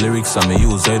use lyrics and me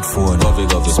use headphone. Govy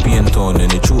Spain town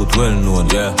and the truth well known.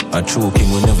 Yeah, a true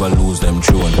king will never lose them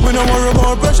throne. We don't worry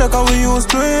about pressure cause we use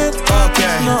to it.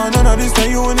 Okay. No, none of this the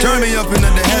unit. Turn me up into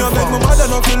the headphones. You make my mother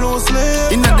not feel lose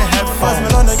sleep. Into the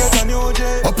headphones.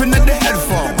 Up into the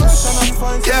headphones.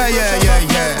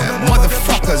 Yeah.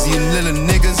 Motherfuckers, you little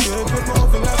niggas.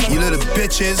 You little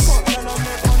bitches.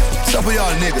 What's up with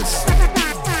y'all niggas?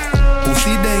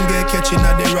 Pussy dengue catching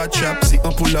at the rat trap. See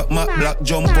me pull up my black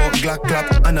jump out, glock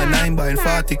clap. And a 9 by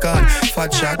 40 can.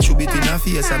 Fat shot, shoot it in a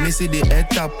face. And me see the head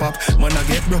tap pop. Man I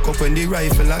get broke up when the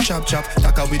rifle a chop chop.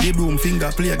 Taka with the broom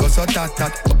finger play go so tat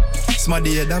tat.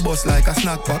 Smaddy head a bust like a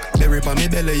snack pack. Berry pa me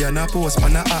belly and a post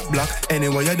pan a hot block.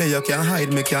 Anywhere you there you can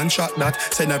hide, me can shot that.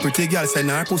 Send a pretty girl, send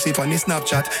her pussy pan the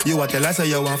Snapchat. You a tell her say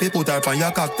you want fi put her pan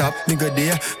your cock top. Nigga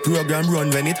there, program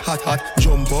run when it hot.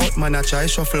 Jump out, man a try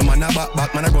shuffle, man a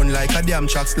back. Man a run like a damn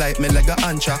tracks, like me like a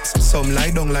handtracks. Some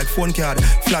lie down like phone card.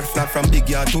 Flat from big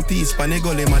yard to piece, pan a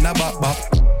gully, man a back.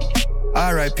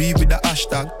 R.I.P. with the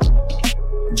hashtag.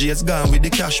 J's gone with the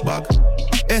cash bag.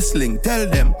 S-Link, tell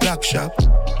them, black shop.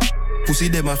 Pussy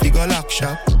dem a figure lock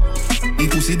shop. The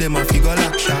pussy dem a figure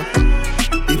lock shop.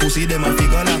 The pussy dem a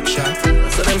figure lock shop.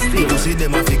 The pussy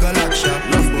dem a figure lock shop.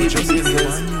 Love me just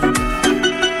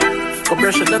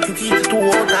Compression dirty teeth too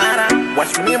hot harder.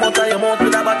 Watch me name out of your mouth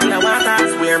with a bottle of water.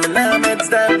 Swear me now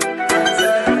MIXTAPE.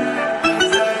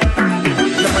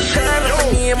 Now my call up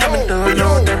my name and me don't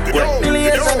know them. What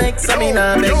millions I make so me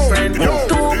nah make friend.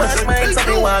 Too much mind so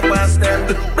me walk past them.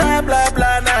 Blah blah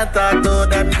blah not talk to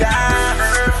them.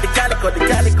 Yeah. The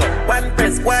calico, one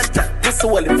press, one chat, just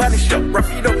so the vanish up,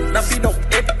 rough it up, nuff it up,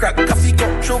 head crack, coffee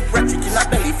cup, choke, ratchet in a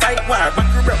belly, fight war,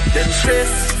 back rub, then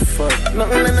stress. Fuck,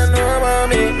 nothing I know about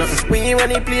me, nothing. When you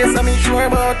any place, I'm sure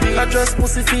about me. I just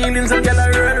pussy feelings and girl I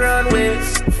run away.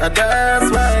 And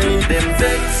that's why them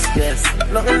vex, yes.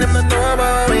 Nothing them I know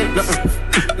about me,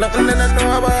 nothing I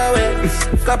know about it.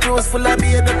 Caprios full of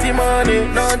beer, dirty money,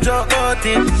 no joke about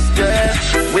it, yeah.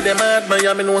 With them mad,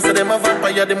 Miami know so them a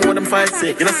vampire, the more them fight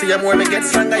sick. You know see them more me get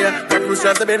stronger, yeah. Caprios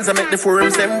drive the Benz and make the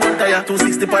forums them bun tire.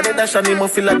 260 for the dash and him a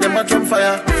feel like them a drum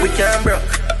fire. We can't broke,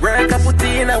 work a put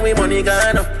in and we money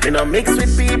gone up. Me no mix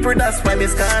with people, that's why me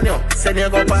scan you. Send you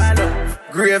go bad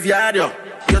up, graveyard you.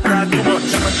 You talk too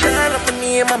much, I'm a call up a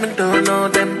name and me don't know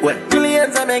them. Well,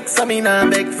 millions I make so me nah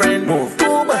make friend. Move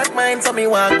too bad mind so me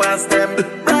walk past them.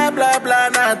 Blah blah blah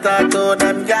not talk to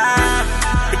them, yeah.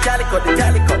 The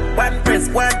calico, one press,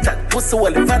 one chat, pussy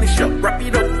all the vanish up. Wrap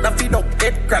it up, nuff it up,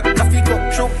 head crack, coffee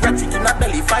cup, choke, ratchet in a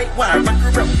belly, fight war,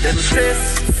 back rub, then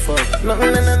stress. Fuck,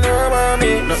 nothing I know about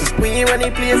me, nothing. We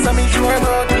any place I'm sure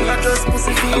about me. I just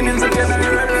pussy feelings and get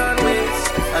run away.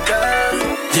 I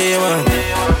just J-Man,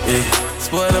 yeah.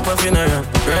 Spoil up a funeral.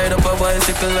 Ride up a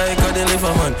bicycle like a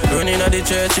deliver man. Running at the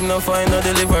church, him no find no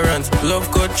deliverance. Love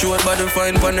cut short, body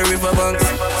fine pon the river banks.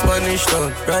 Spanish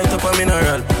town, right up a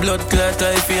mineral. Blood clot,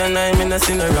 I feel 9, me no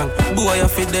sin a wrong. Boy, I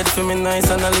feel dead for me nice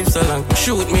and I live so long.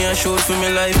 Shoot me and shoot for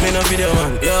me life, me no video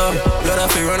man. Yo, blood I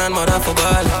feel run and mother for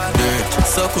ball. Dirt,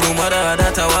 suck no mother,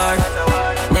 that a war.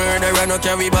 Murderer no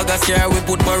carry bag of scare. We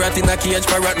put parrot in a cage,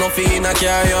 parrot no fee in a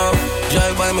car, yo.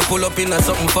 Drive by me pull up in a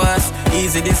something fast.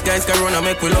 Easy, this guy's can run and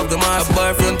make we love the mask.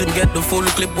 Bar front him get the full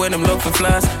clip when them love for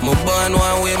flash. My born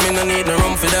one way, me no need no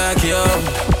rum for dark, yo.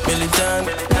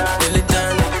 Militant.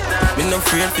 Me no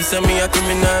afraid to say me a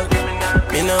criminal.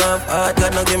 Me no have heart,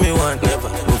 God no give me one.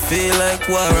 Never. We feel like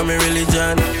war on me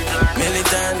religion.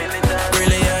 Militant,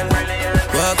 brilliant.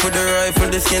 Walk with the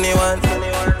rifle, the skinny one.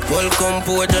 Welcome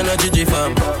poach and a Gigi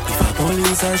fam.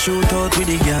 Police and shoot out with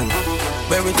the gang.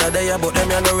 Bury it there, but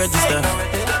them ya no register.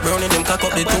 Brownie them cock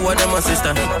up the two of them a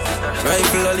sister.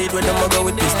 Rifle a lead with them a go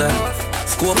with pistol.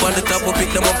 Scope on the top, we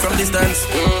pick them up from distance.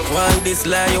 One this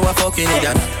lie, you a fucking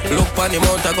idiot. Look on the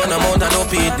mount, I gonna mount and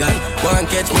up it, God. One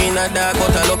catch me in a dark,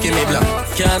 but I lucky me black.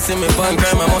 Can't see me pan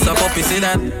crime, I must a puppy, see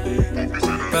that.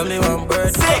 Probably one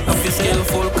bird. I feel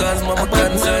skillful cause mama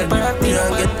concerned.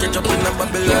 Can't get catch up in a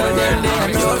Babylon world.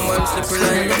 Young man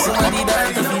slippery like somebody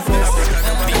died before.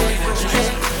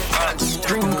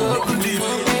 Drink up.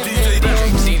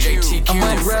 I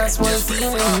might rise while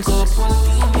feeling up.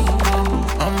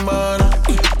 I'm bad.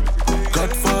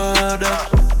 Godfather.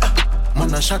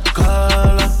 Man a shot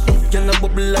caller. Girl a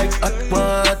bubble like hot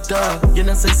water. You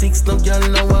know say 6 no girl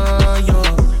no want you.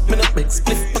 Me no big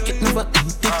split pocket never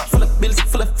empty. Full of bills,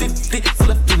 full of 50,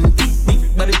 full of 20.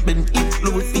 Big body Bentley,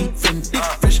 Louis V, Fendi.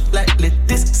 Fresh like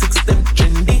lettuce, 6 them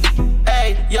trendy.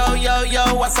 Hey, yo,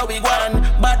 what's how we want?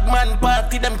 Bad man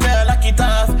party, them girl like it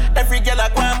off. Every girl I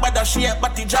go and bad shape,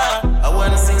 but the jar. I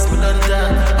want 6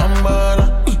 million, I'm baller.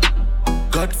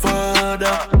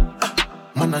 Godfather.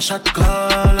 Man a shot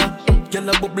caller. Girl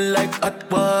a bubble like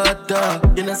hot water.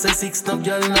 You know say 6 no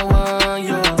girl no want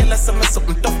you. Tell her say me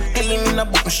something tough. Killing in a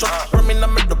button shot. Rum in a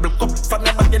me double cup. From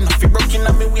your body nothing broken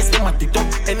and me waist me matty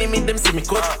up. Enemy them see me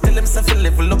cut. Tell them say fi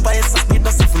level up. I say speed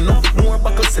us if no more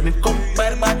buckle send it come.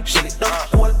 Bad bad shell it down.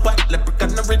 Whole pot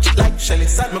leprechaun no rich like Shelly.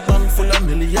 Side me bang full of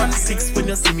million. 6 when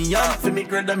you see me on. Fi me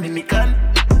grade Dominican.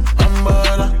 I'm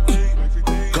baller.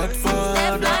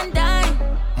 Godfather.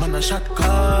 Man a shot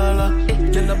caller.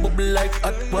 Girl a bubble like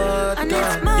hot water. You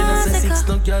know say 6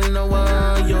 no girl no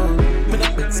want you. Me a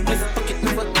bed split pocket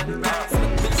never.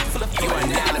 You are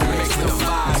now the mix of the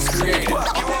vibes created. You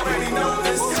already know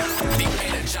this. The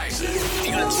Energizer,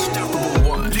 the unstoppable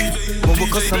one. When we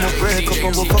cuss and we break up,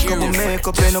 when we fuck and we make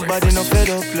up, ain't nobody no fed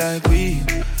up like we.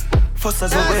 First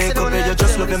as I wake up, yeah, you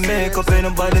just love your makeup, ain't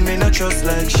nobody me no trust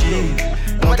like she.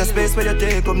 Want a space where you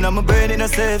take up, now my brain in a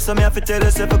safe, so me have to tell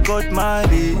yourself I cut my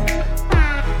beat.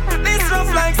 This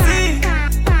rough like sea,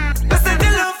 I said the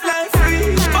love like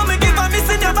free. But me give a miss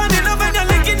in your body, love and you're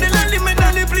licking the lolly, me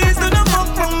dolly, please do not fuck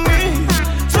from me.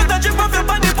 So that drip off your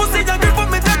body, pussy, you grip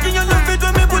on me, taking your love it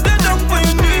when me put it down for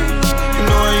your knee. You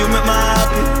know how you make my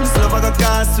happy, this love I got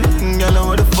can't sweet, you know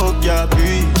what the fuck you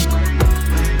be.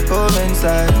 Come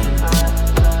inside.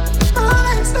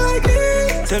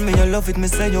 Tell me you love it, me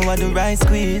say you are the right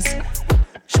squeeze.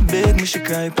 She beg me, she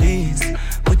cry please.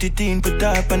 Put it in, put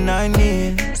up on 9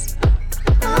 knees.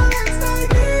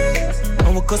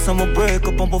 And we cuss and we break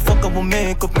up, and we fuck and we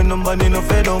make up, and nobody no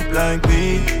fed up like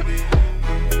we.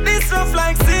 This rough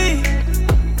like sea,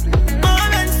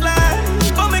 orange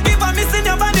fly. But me keep on missing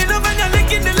your body, love and you're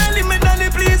licking the lolly, me dolly,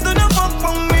 please do not fuck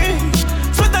from me.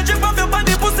 Sweat a drip off your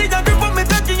body, pussy, you grip on me,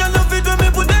 taking your love it when me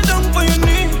put it down for your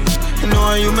knee. You know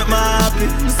how you make me happy.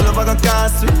 This love I got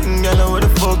can't sweet. You know what the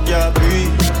fuck you be.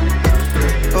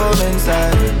 Come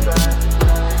inside.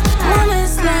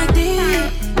 Moments like these.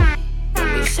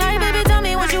 Be shy, baby, tell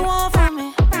me what you want from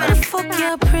me. What the fuck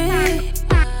you pray?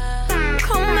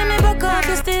 Come make me back up,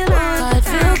 you still God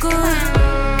feel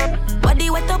good. Body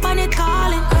wet up and it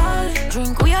calling.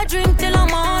 Drink, we a drink till the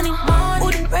morning.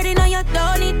 Hood ready now, you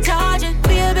don't need charging.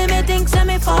 Baby, me think say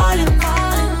me falling.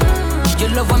 You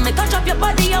love when me touch up your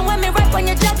body and when me rap on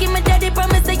your jacket, me daddy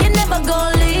promise that you never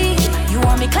gon' leave. You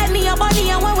want me climb me your body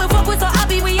and when we fuck we so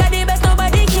happy, we are the best,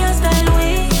 nobody can style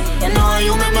we. You know how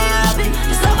you make me happy,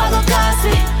 this love I gon' cost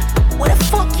me. What the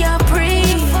fuck you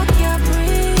breathe?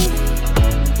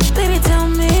 Baby tell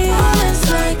me, moments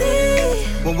like this.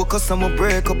 When we cuss and we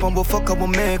break up and we fuck and we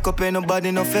make up, ain't nobody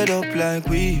no fed up like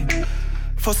we.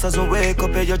 First as I wake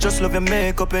up, yeah, you just love your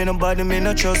makeup, ain't nobody me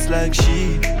no trust like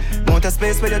she. Want a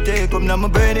space where you take up, now my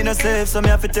brain in a safe, so me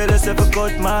have to tell yourself I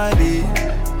cut my beat.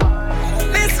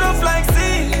 This rough like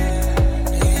sea,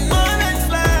 orange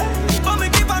fly. But me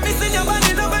keep on missing your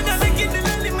body, love and you're licking the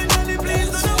lolly, me dolly, please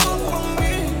do not walk from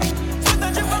me. So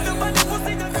that you fuck your body,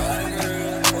 pussy,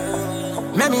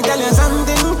 let me tell you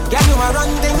something, girl, you are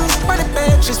run things. For the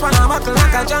page, she's wanna walk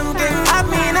like a junkie. I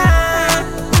mean,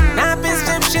 nappy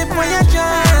strip ship when you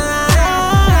drive.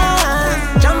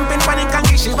 Jumping panic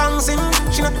and she bouncing.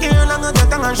 She not care long as your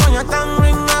tongue and show your tongue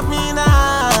ring up me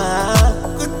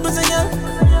now. Good pussy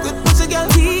girl,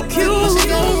 DQ.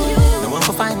 No one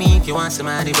for find me if you want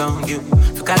somebody wrong you.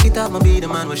 For cock it up, I'll be the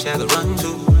man where she'll run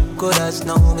to. Good as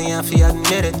know me if you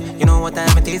admit it. You know what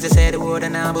time it is, I say the word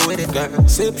and I'll be with it, girl.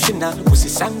 Exceptional, pussy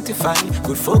sanctified.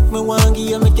 Good fuck me one, give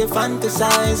you make you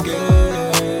fantasize,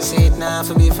 girl. Say it now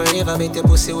for me forever, make the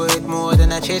pussy worth more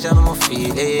than a change, I'm a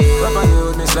feel it. Rub on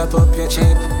you, me slap up your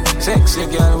chip. Sexy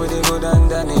girl with the good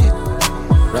underneath.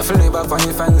 Ruffle me back on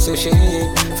your fancy shit.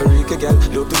 Freaky girl,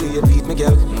 look to the beat me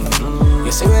girl.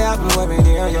 You see what happen when me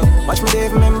near you. Watch me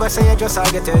Dave, remember say you just I'll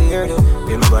get to hear you.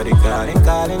 Feel my body calling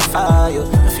for you.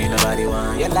 I feel nobody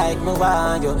want you like me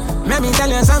want you. Let me tell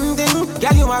you something,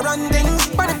 girl you are run things.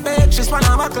 But the page just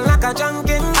wanna walk like a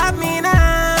junkie. I mean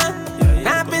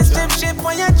nappy strip ship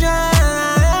when you drive.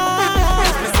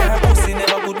 If me say her pussy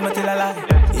never good, me tell a lie.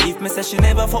 If me say she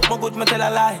never fuck me good, me tell a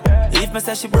lie. If me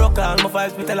say she broke all my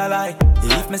vibes, me tell a lie.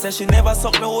 If me say she never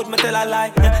suck me wood, me tell a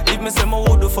lie. If me say my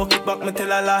wood, fuck it back, me tell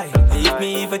a lie. If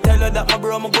me even tell her that my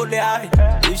bro, me goodly high.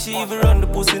 If she even run the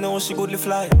pussy, now she goodly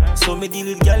fly. So me deal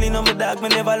with gal in on my dog, me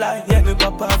never lie. Yeah, me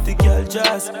pop off the gal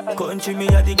jazz. Country me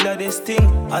a the gladdest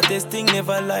thing. Hottest thing,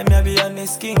 never lie, me a be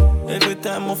honest king. Every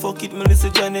time I fuck it, me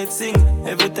listen Janet sing.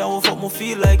 Every time I fuck, me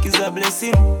feel like it's a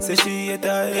blessing. Say she hate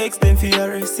her ex, then fi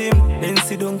arrest him. Then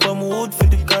sit down come wood for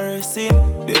the caressing.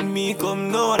 Then me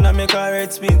come down and make her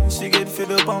head spin. She get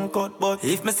fed up and cut, but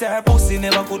if me say her pussy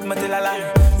never good, me tell a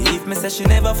lie. If me say she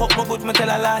never fuck me good, me tell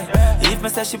a lie. If me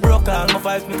say she broke all my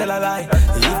vibes, me tell a lie.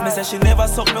 If me say she never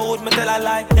suck me wood, me tell a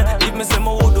lie. If me say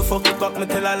my wood fuck it back, me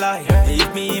tell a lie.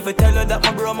 If me even tell her that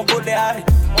my bro, my good eye.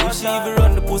 If she even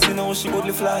run the pussy, now she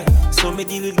would fly. So me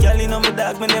deal with gal in on my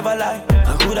dog, me never lie.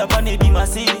 I could have money be my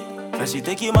city, and she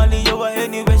take your money over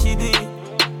anywhere she do it.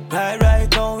 Right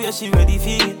now, yeah, she ready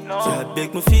for it. So I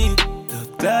beg my feet.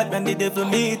 Look glad when the devil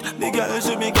meet. The girl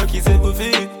should be cocky 7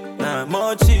 feet. Nah,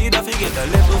 more cheat, I forget a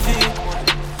level feet.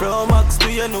 Pro Max,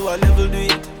 do you know I level do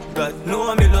it? God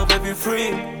know me love every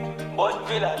free. But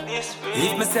feel like this way.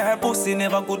 If me say her pussy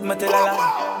never good, me tell a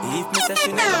lie. If me say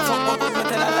she never fuck me good, me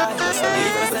tell a lie. If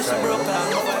me say she broke her,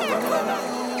 me tell a lie.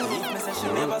 If me say she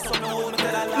never saw me good, me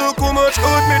tell a lie. Look how much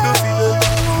good me do feel it.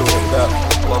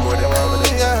 One more than 1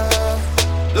 minute. Yeah.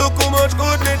 Look how much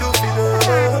good me do feel it.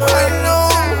 I know.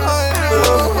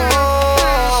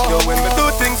 Yo, when me do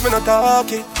things, me not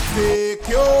talk it. Take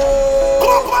you.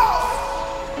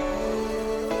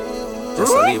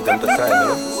 Just leave them to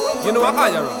time, You know I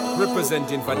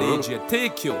representing for DJ.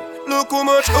 Take you. Look how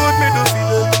much good me do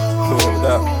feel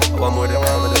it. One more than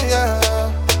 1 minute. Yeah.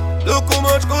 Look how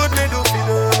much good me do feel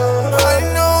it. I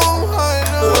know.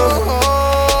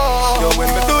 Yo, when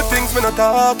me do things, me not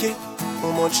talk it.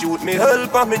 How much shoot me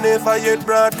help and me never yet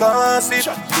broadcast it.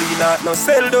 We not no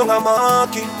sell down a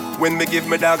market. When me give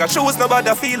me dog a shoes,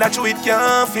 nobody feel like you it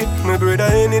can't fit. Me brother,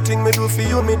 anything me do for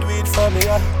you, me do it for me.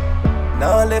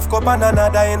 Now left cup and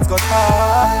another ends got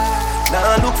hard.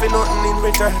 Now look for nothing in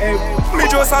return. Me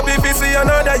just happy to see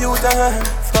another youth.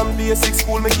 From basic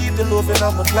school, me keep the love in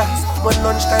my class. When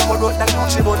lunchtime, I wrote that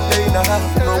Gucci one day in a half.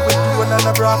 Now we do and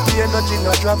a bra, the energy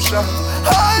no drop shot.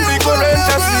 We go rent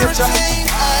a stage.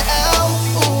 I am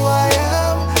who I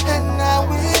am, and I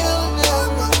will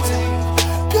never change.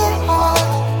 Your heart,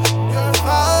 your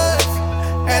vibes,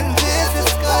 and this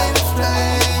is kind of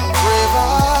strange. Brave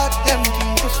heart, them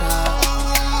think it's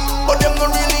hard, but them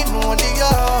don't really know the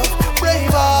art.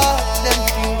 Brave heart, them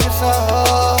think it's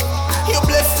hard. Your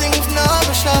blessings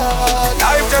never short.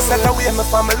 Life just set away my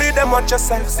family, them watch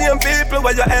yourself. Same people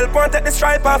where you help won't take the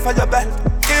stripe off of your belt.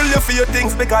 Kill you for your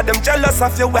things because them jealous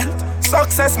of your wealth.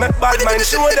 Success make bad mind,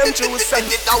 show them true self.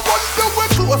 Now one day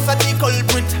we're closer the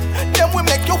culprit. Then we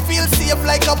make you feel safe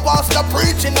like a pastor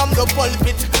preaching on the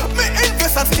pulpit. Me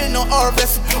invest and still no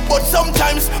harvest, but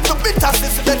sometimes the bitterness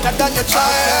is better than your child.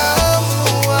 I am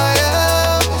who I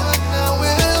am, and I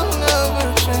will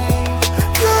never change.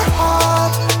 Your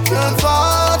heart, your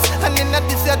thoughts, and in that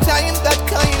this your time that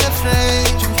kind of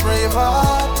strange. Brave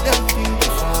heart, them think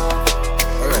it's hard,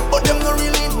 but them don't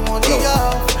really know the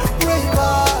art. Brave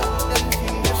heart.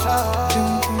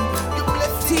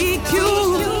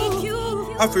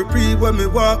 I feel pre when me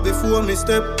walk before me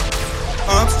step.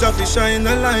 Ask Jaffe shine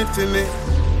a light for me.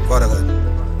 Father God,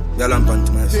 y'all am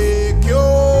to my feet. Take you.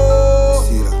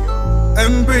 See that?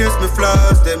 Embrace me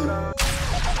flaws them.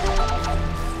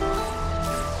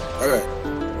 Alright.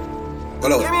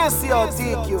 Hello. Give me a see how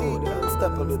take you.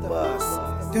 Step on the boss.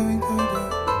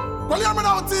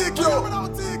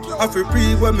 I feel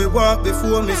pre when me walk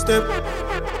before me step.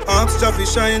 Ask Jaffe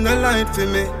shine a light for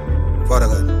me. Father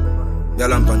God,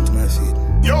 y'all am to my feet.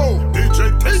 Yo,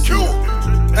 DJ, take you.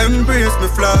 Embrace me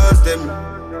flaws them.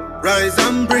 Rise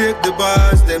and break the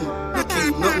bars them. No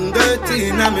keep nothing dirty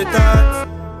in my thoughts.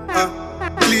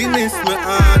 Cleanness my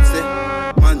heart say.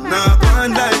 Man now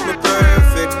one like me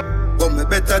perfect, but me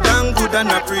better than good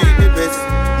and I pre the best.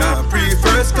 Now pre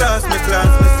first class me class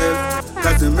myself.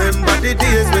 Cause remember the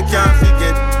days we can't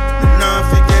forget. Me not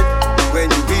forget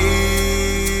when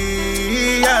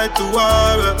we had to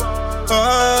war.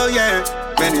 Oh yeah.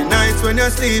 Many nights when you're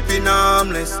sleeping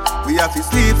armless, we have to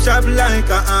sleep sharp like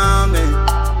an army.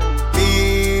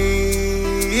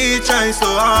 Me try so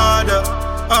hard,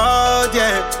 oh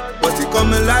yeah, but it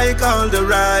coming like all the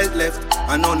right left,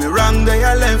 and only wrong they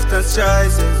are left as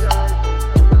choices.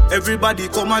 Everybody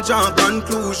come and draw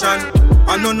conclusion,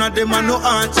 and none of them are no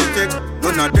architect.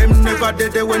 None of them never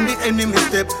did it when the enemy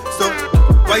step. So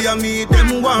why you me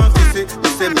them want to say? They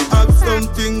say me have some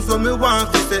things so me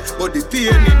want to say, but the pain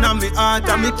in my heart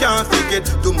and me can't forget.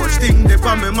 Too much thing they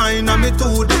for my mind and me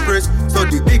too depressed. So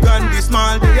the big and the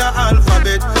small they are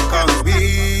alphabet. Cause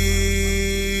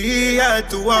we had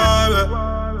to war.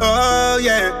 Oh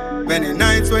yeah. Many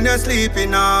nights when you're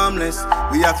sleeping armless,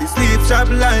 we have to sleep sharp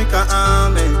like an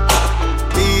army.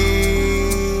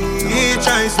 Me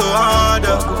try so hard.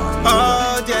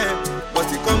 Oh yeah. But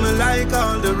it coming like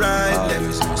all the right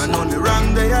left, and only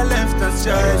wrong they are left as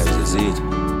choices.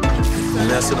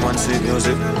 And I see the man sweet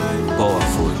music,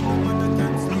 powerful.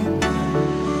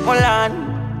 Hold on,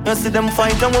 you see them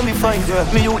fight and when we fight,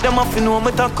 yeah. Me you them have to know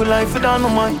me tackle life with all my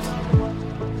might.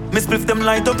 Me spliff them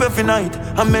light up every night.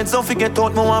 And meds don't forget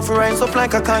out, me want to rise up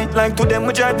like a kite. Like to them,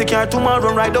 we drive the car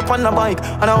tomorrow, ride up on the bike.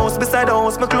 And a house beside the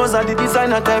house, my clothes are the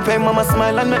designer type. Hey mama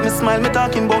smile and make me smile, me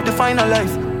talking about the final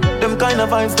life. Them kind of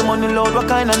vibes, the money load, what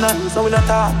kind of nice. So we'll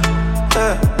talk,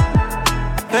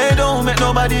 Hey, don't make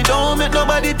nobody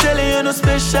tell you no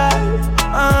special.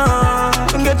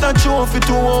 Get a trophy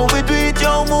to how we do it,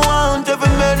 yo, me want every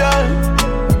medal.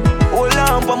 Hold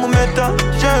on for my metal,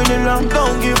 journey long,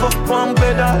 don't give up one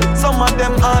pedal. Some of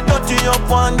them are dirty up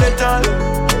one metal.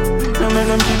 Don't make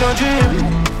them kill your dream.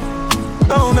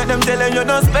 Don't make them tell you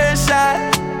no special.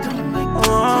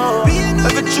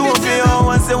 Every trophy you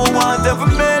want, say we want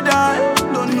every medal.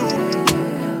 Don't know.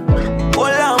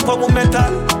 Hold on for my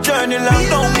metal, journey long,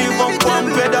 don't give up one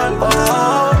pedal.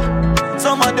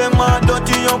 Some of them are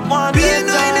dirty up one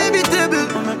metal.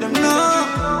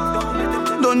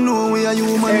 Don't know we are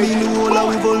human being, the whole are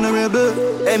we vulnerable.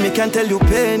 Hey, me can tell you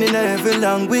pain in every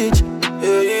language. Me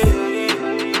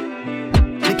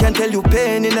can tell you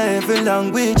pain in every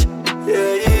language.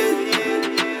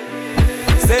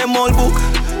 Same old book,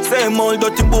 same old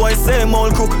dirty boy, same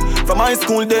old cook. From high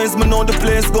school days, me know the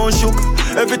place gone shook.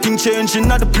 Everything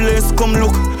changing at the place, come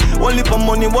look. One lip of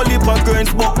money, one lip of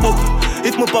grains, book.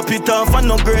 If me pop it off and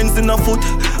no grains in a foot.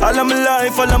 All of my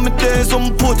life, all of my days,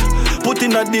 I'm Put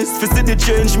in a this, fi see the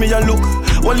change me a look.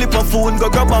 One lip of food, go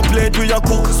grab a plate we a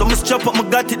cook. So me strap up, me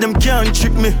got it, them can't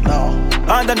trick me.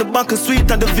 Hard at the back,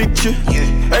 sweet and the victory.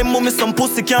 Hey mommy, some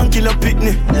pussy can't kill a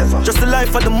picnic. Just the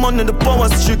life of the money, the power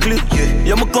strictly.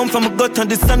 Yeah, me come from a gut and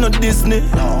this and not Disney.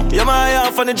 Yeah, my eye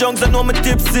off on the junks, I know me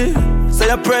tipsy. Say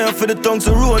a prayer for the tongues,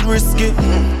 the road risky.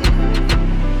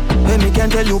 Hey, me can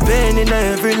tell you pain in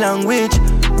every language.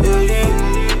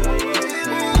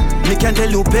 Me can tell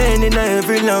you pain in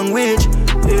every language.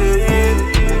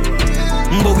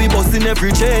 But we bustin'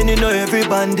 every chain in every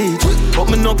bandage. But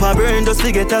me no pa brain just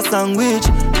to get a sandwich.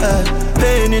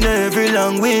 Pain in every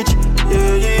language.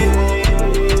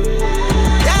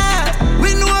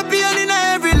 We know pain in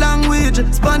every language.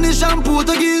 Spanish and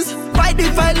Portuguese. Fight the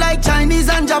fight like Chinese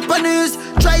and Japanese.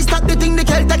 Try stop the thing, the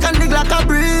Celtic and the Glock a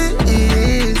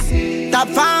breeze. Top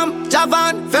farm,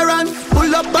 Javan, Ferran.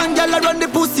 Pull up and gyal run the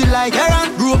pussy like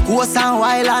Heron. Broke horse and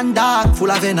wild and dark, full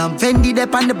of venom. Fendi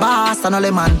dep on the boss and all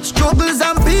the man. Struggles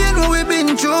and pain what we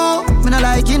been through. Me no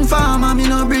like informer, me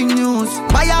no bring news.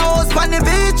 Buy a house on the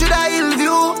beach with a hill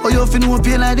view. Oh you fin know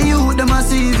pain like the youth, them a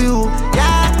see you.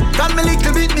 Yeah, come me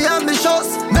little bit me ambitious.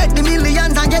 Make the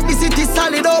millions and get the city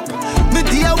solid up. Me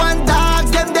dear one dogs,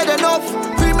 them dead enough.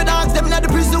 Free me dogs, them in the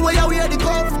prison where you wear the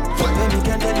cuff. Me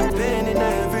can tell you pain in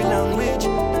every language.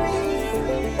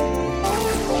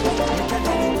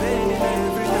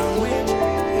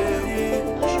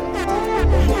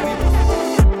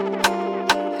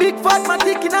 Big fat man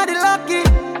ticking at the lucky.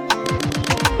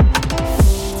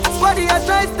 Squaddy I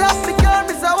try stop me girl,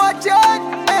 me so watch it.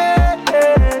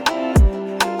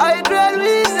 I dread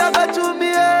weed, I got to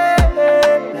me.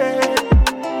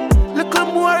 Little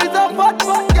more is a fat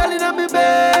girl in me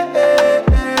bed.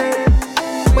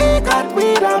 We got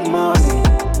weed and money.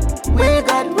 We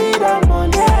got weed and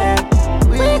money.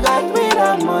 We got weed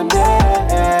and money.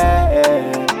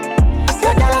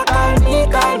 Your girl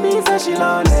call me, say she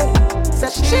lonely. Say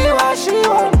she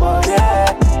want money.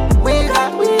 We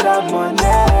got weed and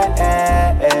money.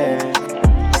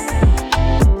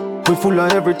 We full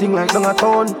of everything like down a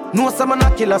town. No some man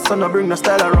a killer, son I bring the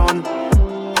style around.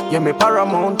 Yeah, me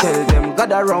paramount, tell them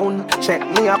God around. Check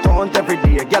me account every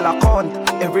day, girl account.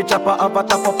 Every chopper have a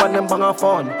top up and them bang a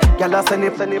phone. Girl a send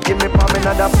it, give me palm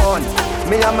another phone.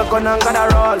 Me and my gun and God a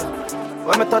roll.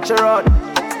 When me touch a road,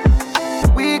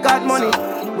 we got money,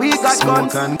 we got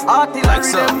guns, artillery like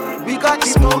them. We got the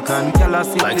smoke and girl a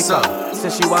sip liquor. Say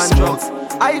she want drugs.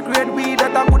 I grade weed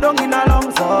that I put down in her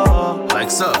lungs. Like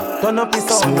so. Turn up the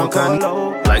sound and go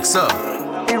low. Like so.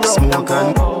 Smoke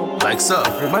and like so.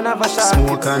 Man have a shot.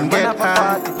 Smoke and get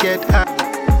high, get high.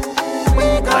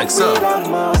 Like so.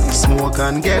 Smoke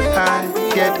and get high,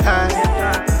 get high,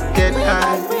 get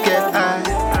high, get high.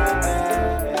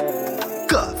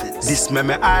 This me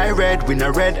eye red, we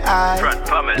no red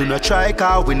eye. Do not try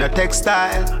car, we no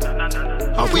textile.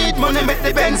 And weed money make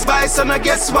the Benz buy, so I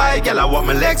guess why. Girl, I want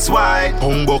my legs wide.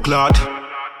 Humbo clad,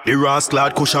 the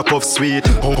rascal kush up of sweet.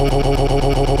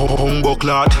 Humbo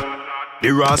clad,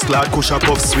 the rascal kush up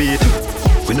of sweet.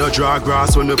 We no draw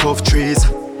grass when we puff trees.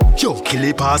 Yo, kill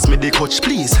it pass me the coach,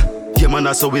 please. Yeah, man,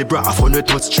 that's how we brought off on the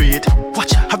top street.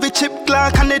 Watch, have a chip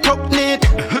clock and it up neat.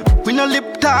 We no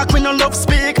lip talk, we no love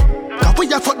speak. Cause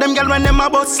we a fuck them girl when them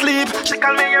about sleep. She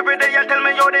call me every day and tell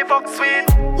me yo they fuck sweet.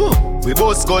 We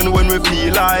both gun when we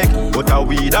feel like. But a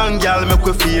weed and girl make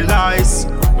we feel nice.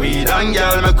 Weed and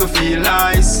gal make you feel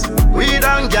nice. Weed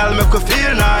and gal make you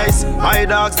feel nice. My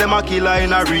dogs them a killer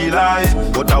in a real life,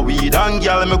 but a weed and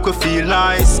gal make you feel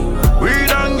nice. Weed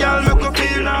and gal make you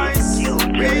feel nice.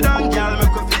 Weed and gal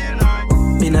make you feel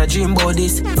nice. Been a dream about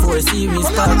this, 4 series,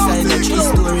 parkside, a 3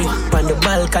 story. On the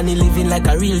balcony living like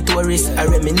a real tourist. I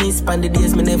reminisce on the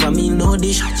days me never meal no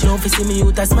dish. Now if you see me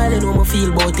youth a smiling, how me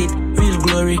feel about it. Real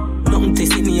glory. Nothing to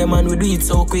see me, man, we do it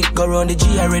so quick. Go round the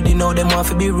G already know them want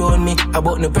to be round me.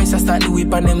 About no press, I start the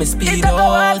whip and them speed up. It go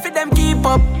hard for them keep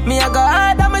up. Me I go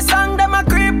hard and my song, them a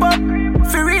creep up.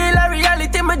 For real a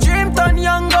reality, my dream turn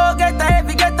young. Go get a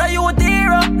heavy, get a youth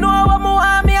hero. Know what me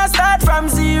want, me I start from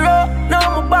zero.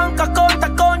 Now my bank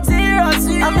account zeros.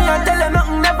 And me I tell you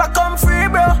nothing never come free,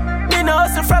 bro. Me no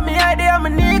hustle from me idea, I'm a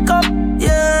nick up.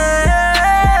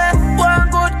 Yeah, one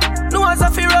good, no one's a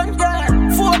fi run.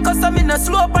 Focus on me no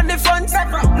slope on the front.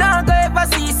 Now go ever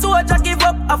see soldier give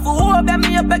up. I for hope ya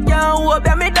me up, I can't hope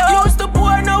ya me down. Used to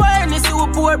pour no any see who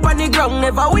pour on the ground.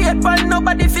 Never wait for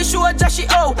nobody fi show Joshy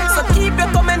out. So keep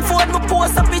your comment forward, me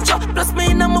post a picture. Plus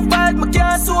me in my vibe, me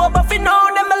can't sober fi now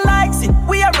them me likes it.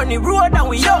 We are on the road and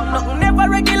we out. Nothing never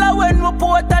regular when we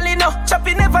totally no.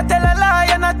 Choppy never tell a lie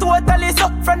and I totally so.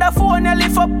 From the phone you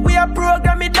lift up, we are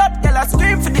program it up. Girl I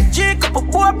scream for the G, couple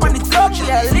pour on the truck.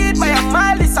 Yeah, lead by a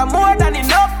mile, it's a more than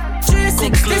enough.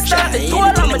 360 start the toll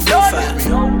on my done.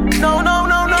 No.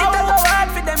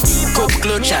 Cup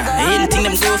clutcher, anything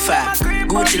them go for.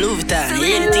 Gucci Louis Vuitton,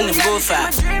 anything them go for.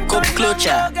 Cup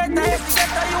clutcher.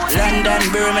 London,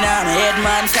 Birmingham,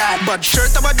 headman card. But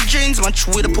shirt about the jeans, match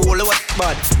with a polo what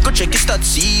bad. Go check your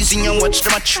stats, easy and watch the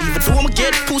match. Even though I'ma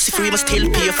get pussy free, must still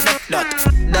pay for that.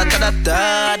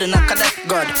 The knock of that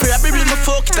God. Probably my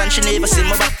fuck it and she never see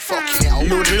my back. Fuck yeah.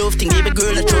 Load the love thing, baby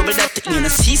girl, and trouble that. You know,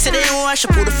 see, say they don't wash,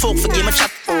 I put the fuck for game a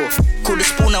chat. Oh, cool the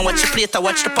spoon and watch the plate, I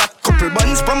watch the pot. Couple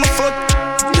buns from my foot.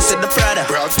 You said the Prada.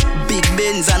 Big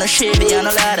Benz and a Chevy and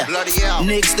a ladder.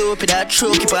 Next door, put that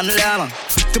truck up on the llama.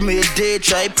 To me a day,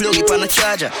 try plug it on the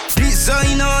charger.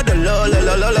 Designer, the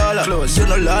la. Close, you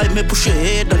know lie, me push your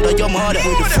head under your mother.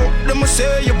 Who the fuck them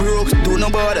say you broke, do no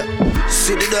bother.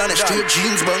 Sit it down, straight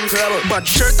jeans, bun crabber. Bad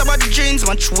shirt about the jeans,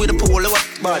 match with a polo what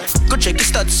bad. Go check your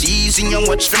stats, easy and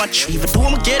watch the match. Even though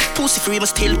I'ma get pussy free,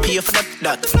 must still pay for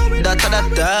that.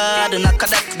 The knock of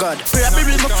that God.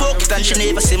 Probably my fuck it and she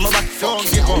never see my back.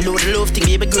 Load the love thing,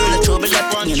 baby girl, and trouble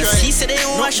that. You know, she said they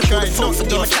don't wash, I put the fuck for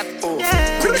game a chat.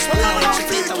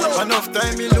 Enough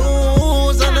time me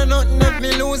lose, and nothing if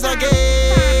me lose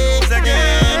again.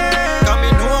 Come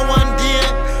in one day,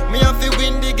 me have to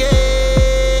win the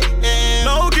game.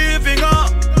 No giving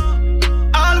up,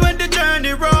 all when the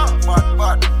journey rough.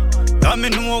 Come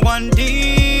in one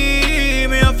day,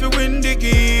 me have to win the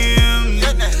game.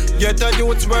 Get a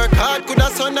youths work hard, coulda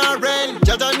sun or rain.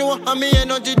 Just I know how me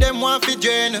energy them want fi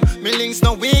drain. Me links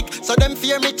no weak, so them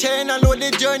fear me chain. And know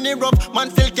the journey rough, man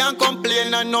still can't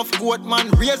complain. Enough goat man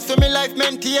race for me life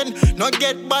maintain. No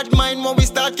get bad mind when we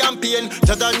start campaign.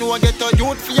 Just I know I get a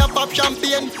youth fi a pop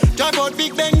champagne. Drive out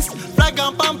big banks, flag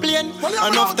and pamphlet.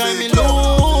 Enough time me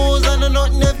lose, and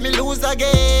nothing if me lose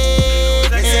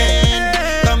again.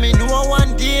 Cause me know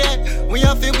one day we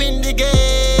have to win the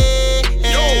game.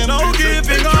 No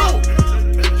giving up,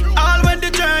 all when the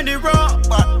journey rough.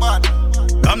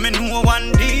 Come in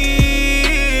one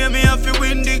day, me have to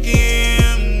win the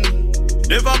game.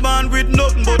 Never born with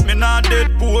nothing but me not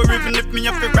dead poor. Even if me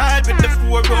have to ride with the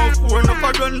 404.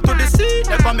 Never run to the sea,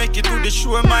 never make it to the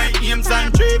shore. My aims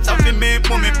and dreams have to make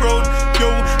mommy proud.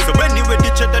 Yo, so anyway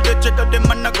the cheddar, them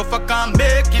man I go for calm.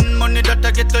 Making money that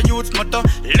I get a youth motto.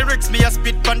 Lyrics me a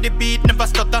spit on the beat, never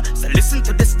stutter. So listen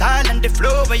to the style and the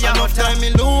flow where you enough time me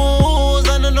lose,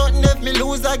 and nothing if me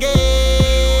lose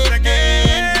again.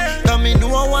 Cause me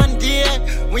know one day,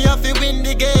 we have to win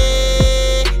the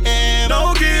game.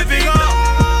 No giving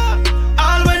up,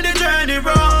 all when the journey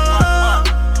rough.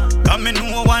 Cause me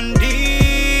know one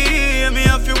day, me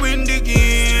have to win the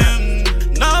game.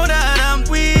 Now that I'm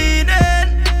winning.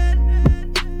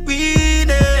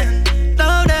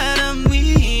 Now that I'm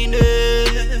winning.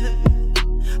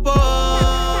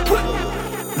 Whoa.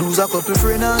 Lose a couple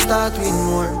friends and start with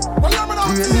more.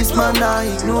 Greatness man I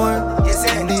ignore.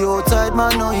 The outside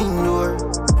man no ignore.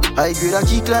 I grade a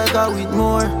kick like a with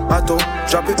more. I don't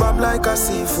drop it bomb like a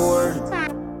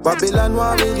C4. Babylon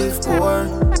while we live poor.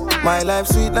 My life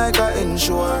sweet like a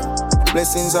ensure.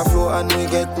 Blessings are flow and we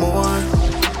get more.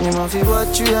 Them a fi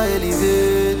watch you a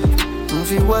elevate. Them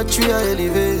fi watch you a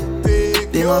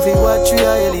elevate. Them a fi watch you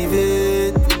a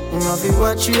elevate. Them a fi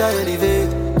watch you a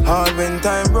elevate. Hard when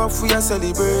time rough we a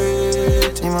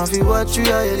celebrate. Them a fi watch you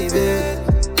a elevate.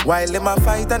 While them a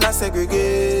fight and a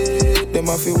segregate. Them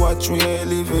a fi watch we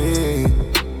elevate.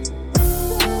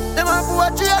 want to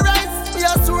watch your rise. We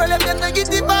are swirl them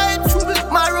negative vibes.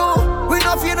 Maru, we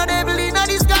no fear no devil in a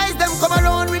disguise. Them come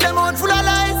around with them out full of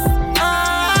lies.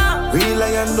 Real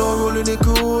lion don't roll in the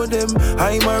crew them.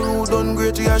 I'm a rude done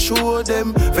great to show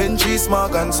them. Ventry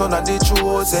smart and son of the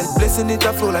chosen. Blessing it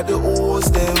a flow like the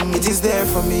host them. It is there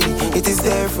for me, it is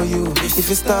there for you. If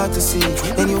you start to see,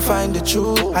 then you find the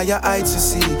truth. Higher heights you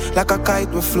see, like a kite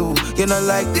we flew. You not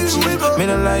like the G, me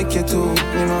not like you too.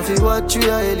 Me ma fi watch you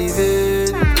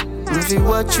elevate. Me fi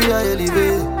watch you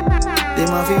elevate. They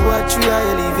ma fi watch you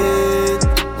elevate.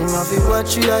 Me ma fi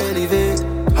watch you elevate.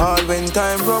 All when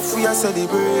time rough, we a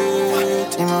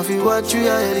celebrate. Them a fi watch we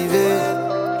a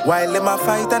elevate. While them a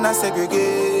fight and a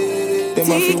segregate. Them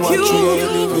a fi watch we a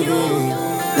elevate.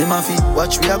 Them a fi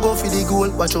watch we a go for the goal.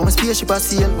 Watch how my spaceship a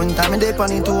sail when time they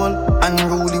pan it all.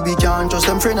 Unruly we can't trust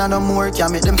them friend and no more.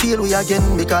 Can't make them feel we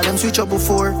again because them switch up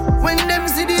before. When them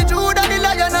see the Judah the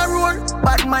lion a roar.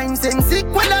 Bad minds them sick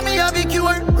when I me have a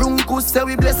cure. Runkus say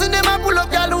we blessing them a pull up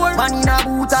your lure. Man in a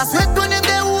boot a sweat when them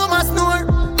they home a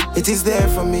snore. It is there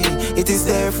for me, it is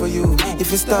there for you. If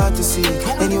you start to see,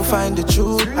 then you find the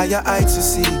truth. Higher heights you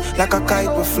see, like a kite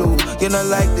we flew. You not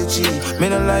like the G, me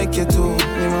not like you too.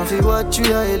 They ma fi watch you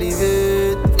a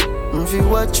elevate. Me fi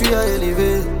watch you a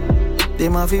elevate. They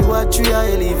ma fi watch you a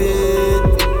elevate.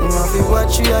 They ma fi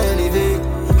watch you a elevate.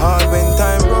 All when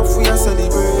time rough we a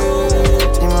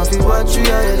celebrate. They ma fi watch you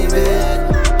a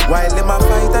elevate. While them a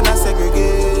fight and a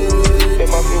segregate. They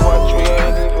ma fi watch we a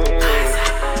elevate.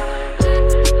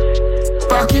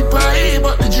 Pocket pie,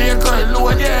 but the J call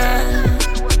load, yeah.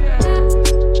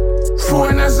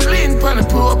 Phone as a link on the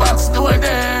pro box door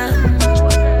there.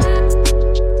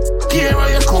 Gear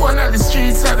on your corner, the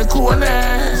streets are the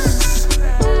coolest.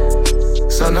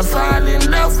 So I fall in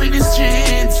love with the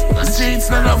streets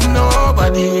not love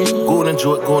nobody. Go on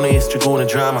joke, go on history, go on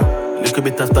drama. Little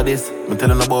bit after this, me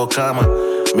telling about karma.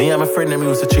 Me and my friend them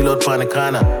used to chill out on the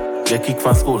corner. Get kicked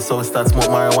from school, so we start smoke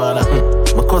marijuana.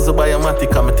 My cousin buy a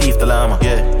matic and my teeth the llama.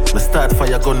 Yeah, me start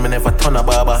fire gun, me never turn a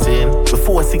barber. Saying,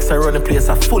 before 6 I run the place,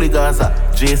 I fully Gaza.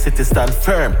 J City stand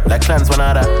firm, like clans one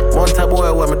other. One time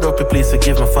boy, when me drop the place,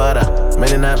 forgive my father.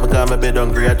 Many nights me got my bed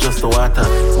hungry, I just the water.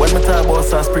 When me talk about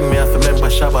South Spring, me have to remember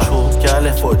Shabba. Can't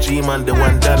left for G-Man, the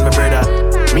one done, my brother.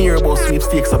 Me hear about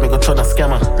sweepstakes, so me go turn a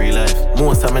scammer. Real life,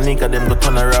 most of my nigga, them go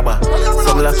turn a robber.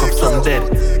 Some lock up, some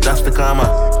dead, that's the karma.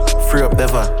 Free up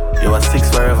never. You are 6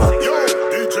 forever.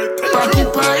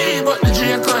 Pocket pie, but the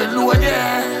J call load,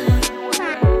 yeah.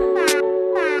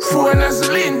 Phone as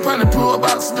a link on the pro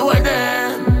box door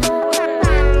there.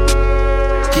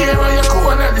 Gear on your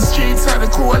corner, the streets are the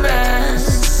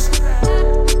coolest.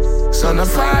 So I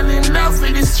fall in love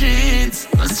with the streets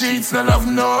not love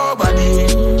nobody.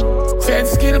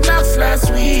 Feds kill blacks last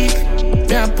week.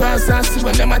 Me a pass and see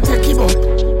when them a take him up.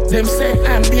 Them say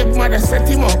I'm big mother set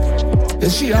him up. Then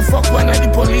she a fuck one of the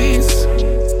police.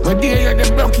 But there you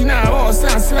them block in her house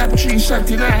and slap 3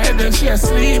 shots in her head and she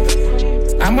asleep.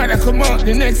 Her mother come out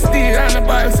the next day and the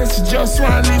ball says she just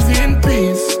want to live in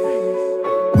peace.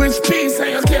 Which peace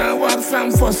and you can't walk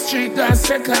from 1st street to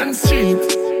 2nd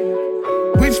street?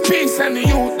 Which peace and the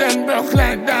youth them broke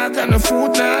like dog and the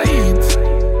food now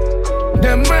eat?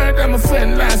 Them murder my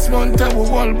friend last month and we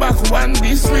roll back one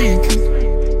this week.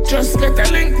 Just get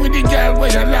a link with the girl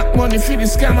where you lock money for the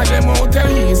scammer them out of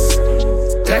east.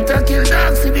 Gotta kill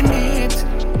dog for the meat,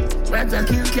 better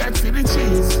kill cat for the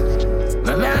cheese.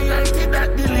 No loyalty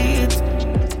that delete.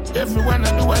 Everyone I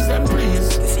do as them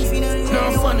please.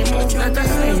 No funny move that I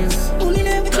sneeze.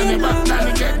 Turn it back down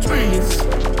and get breeze.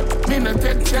 Me no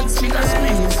take checks, she got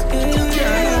squeeze.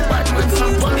 Can't no bad man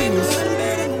from police.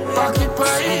 Pocket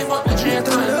pie, but the J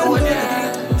call load,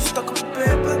 yeah. Stuck up the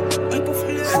paper.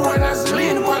 Phone as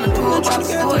lean on the pro box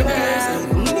door there.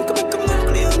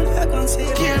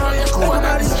 Gear on your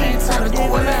corner, the streets are the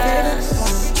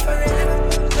coolest.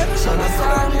 So I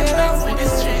fall in love with the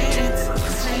streets are the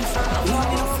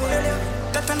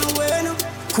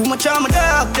coolest. Who much of my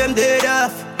dog, them dead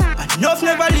off. Enough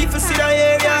never leave for see the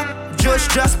area.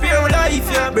 Just spare life,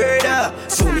 yeah, brother.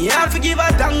 So me have to give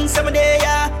a thanks every day,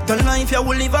 yeah. Don't know if you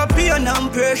will live up here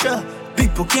and pressure.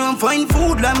 People can't find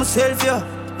food like myself, yeah.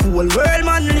 Whole world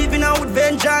man living out with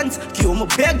vengeance. Give me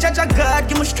beg, judge a God,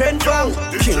 give me strength from.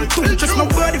 Can't do just my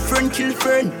body friend, kill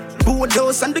friend. Board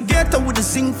house and the ghetto with the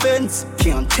zinc fence.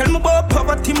 Can't tell me about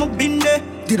poverty, my been there.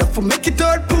 Did I for make it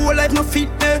all poor like my feet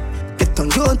there. Get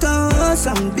on your house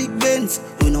and big Benz.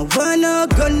 We no want no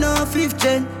gun, no 5th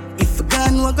gen. If a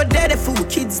gun we go dead for we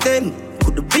kids them.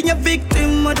 Could have been a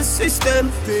victim of the system.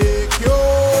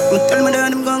 Don't tell me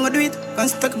that I'm gonna do it. Can't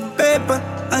stack up paper,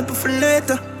 I prefer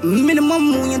later.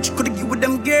 Minimum money and you could give with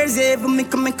them girls. girls ever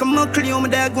make a muckle, you my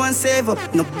dad go and save up.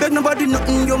 No beg nobody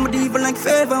nothing, you my diva like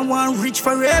favor. I want rich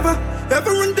forever.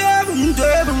 Everyone there, everyone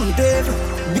there.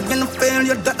 Big and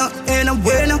failure, that ain't a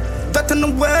winner. That ain't a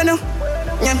winner.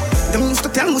 Yeah, them used to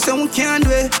tell me someone can't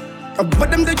do it.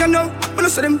 But them they can know, when I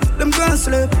say them gonna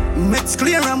slip. Makes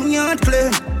clear, I'm yard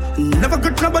clear. Never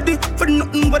got nobody for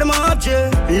nothing but them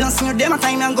object. Last year, them a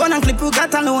time I'm gonna clip who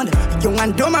got alone. Young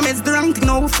and dumb, I made the wrong thing,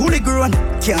 now we fully grown.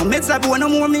 Can't make that boy no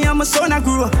more, me and my son I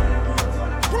grew up.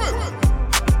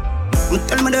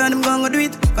 Tell me that I'm gonna do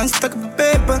it, can't stack up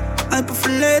paper, I put for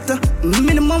later.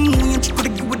 Minimum, when you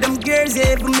could give with them girls,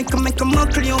 yeah, but make a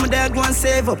muckle, you my dad go and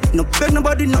save up. No beg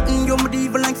nobody nothing, you my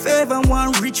diva like favor. I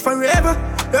want rich forever.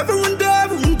 Everyone there,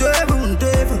 everyone there, everyone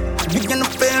there. Big and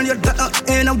failure, that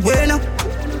ain't a winner.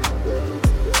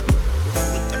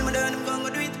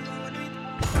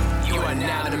 You are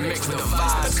now in the mix with the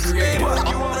vibes creator.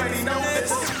 You already know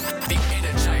this. The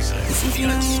Energizer, the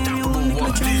unstoppable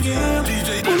one. DJ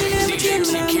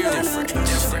Secure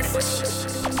different.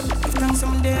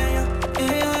 Someday,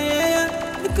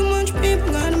 yeah. Look how much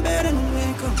people got in bed and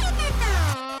wake up.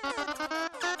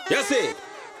 You see,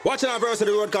 watching our verse of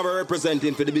the road cover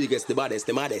representing for the biggest, the baddest,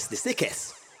 the maddest, the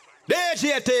sickest.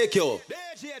 DJ take you.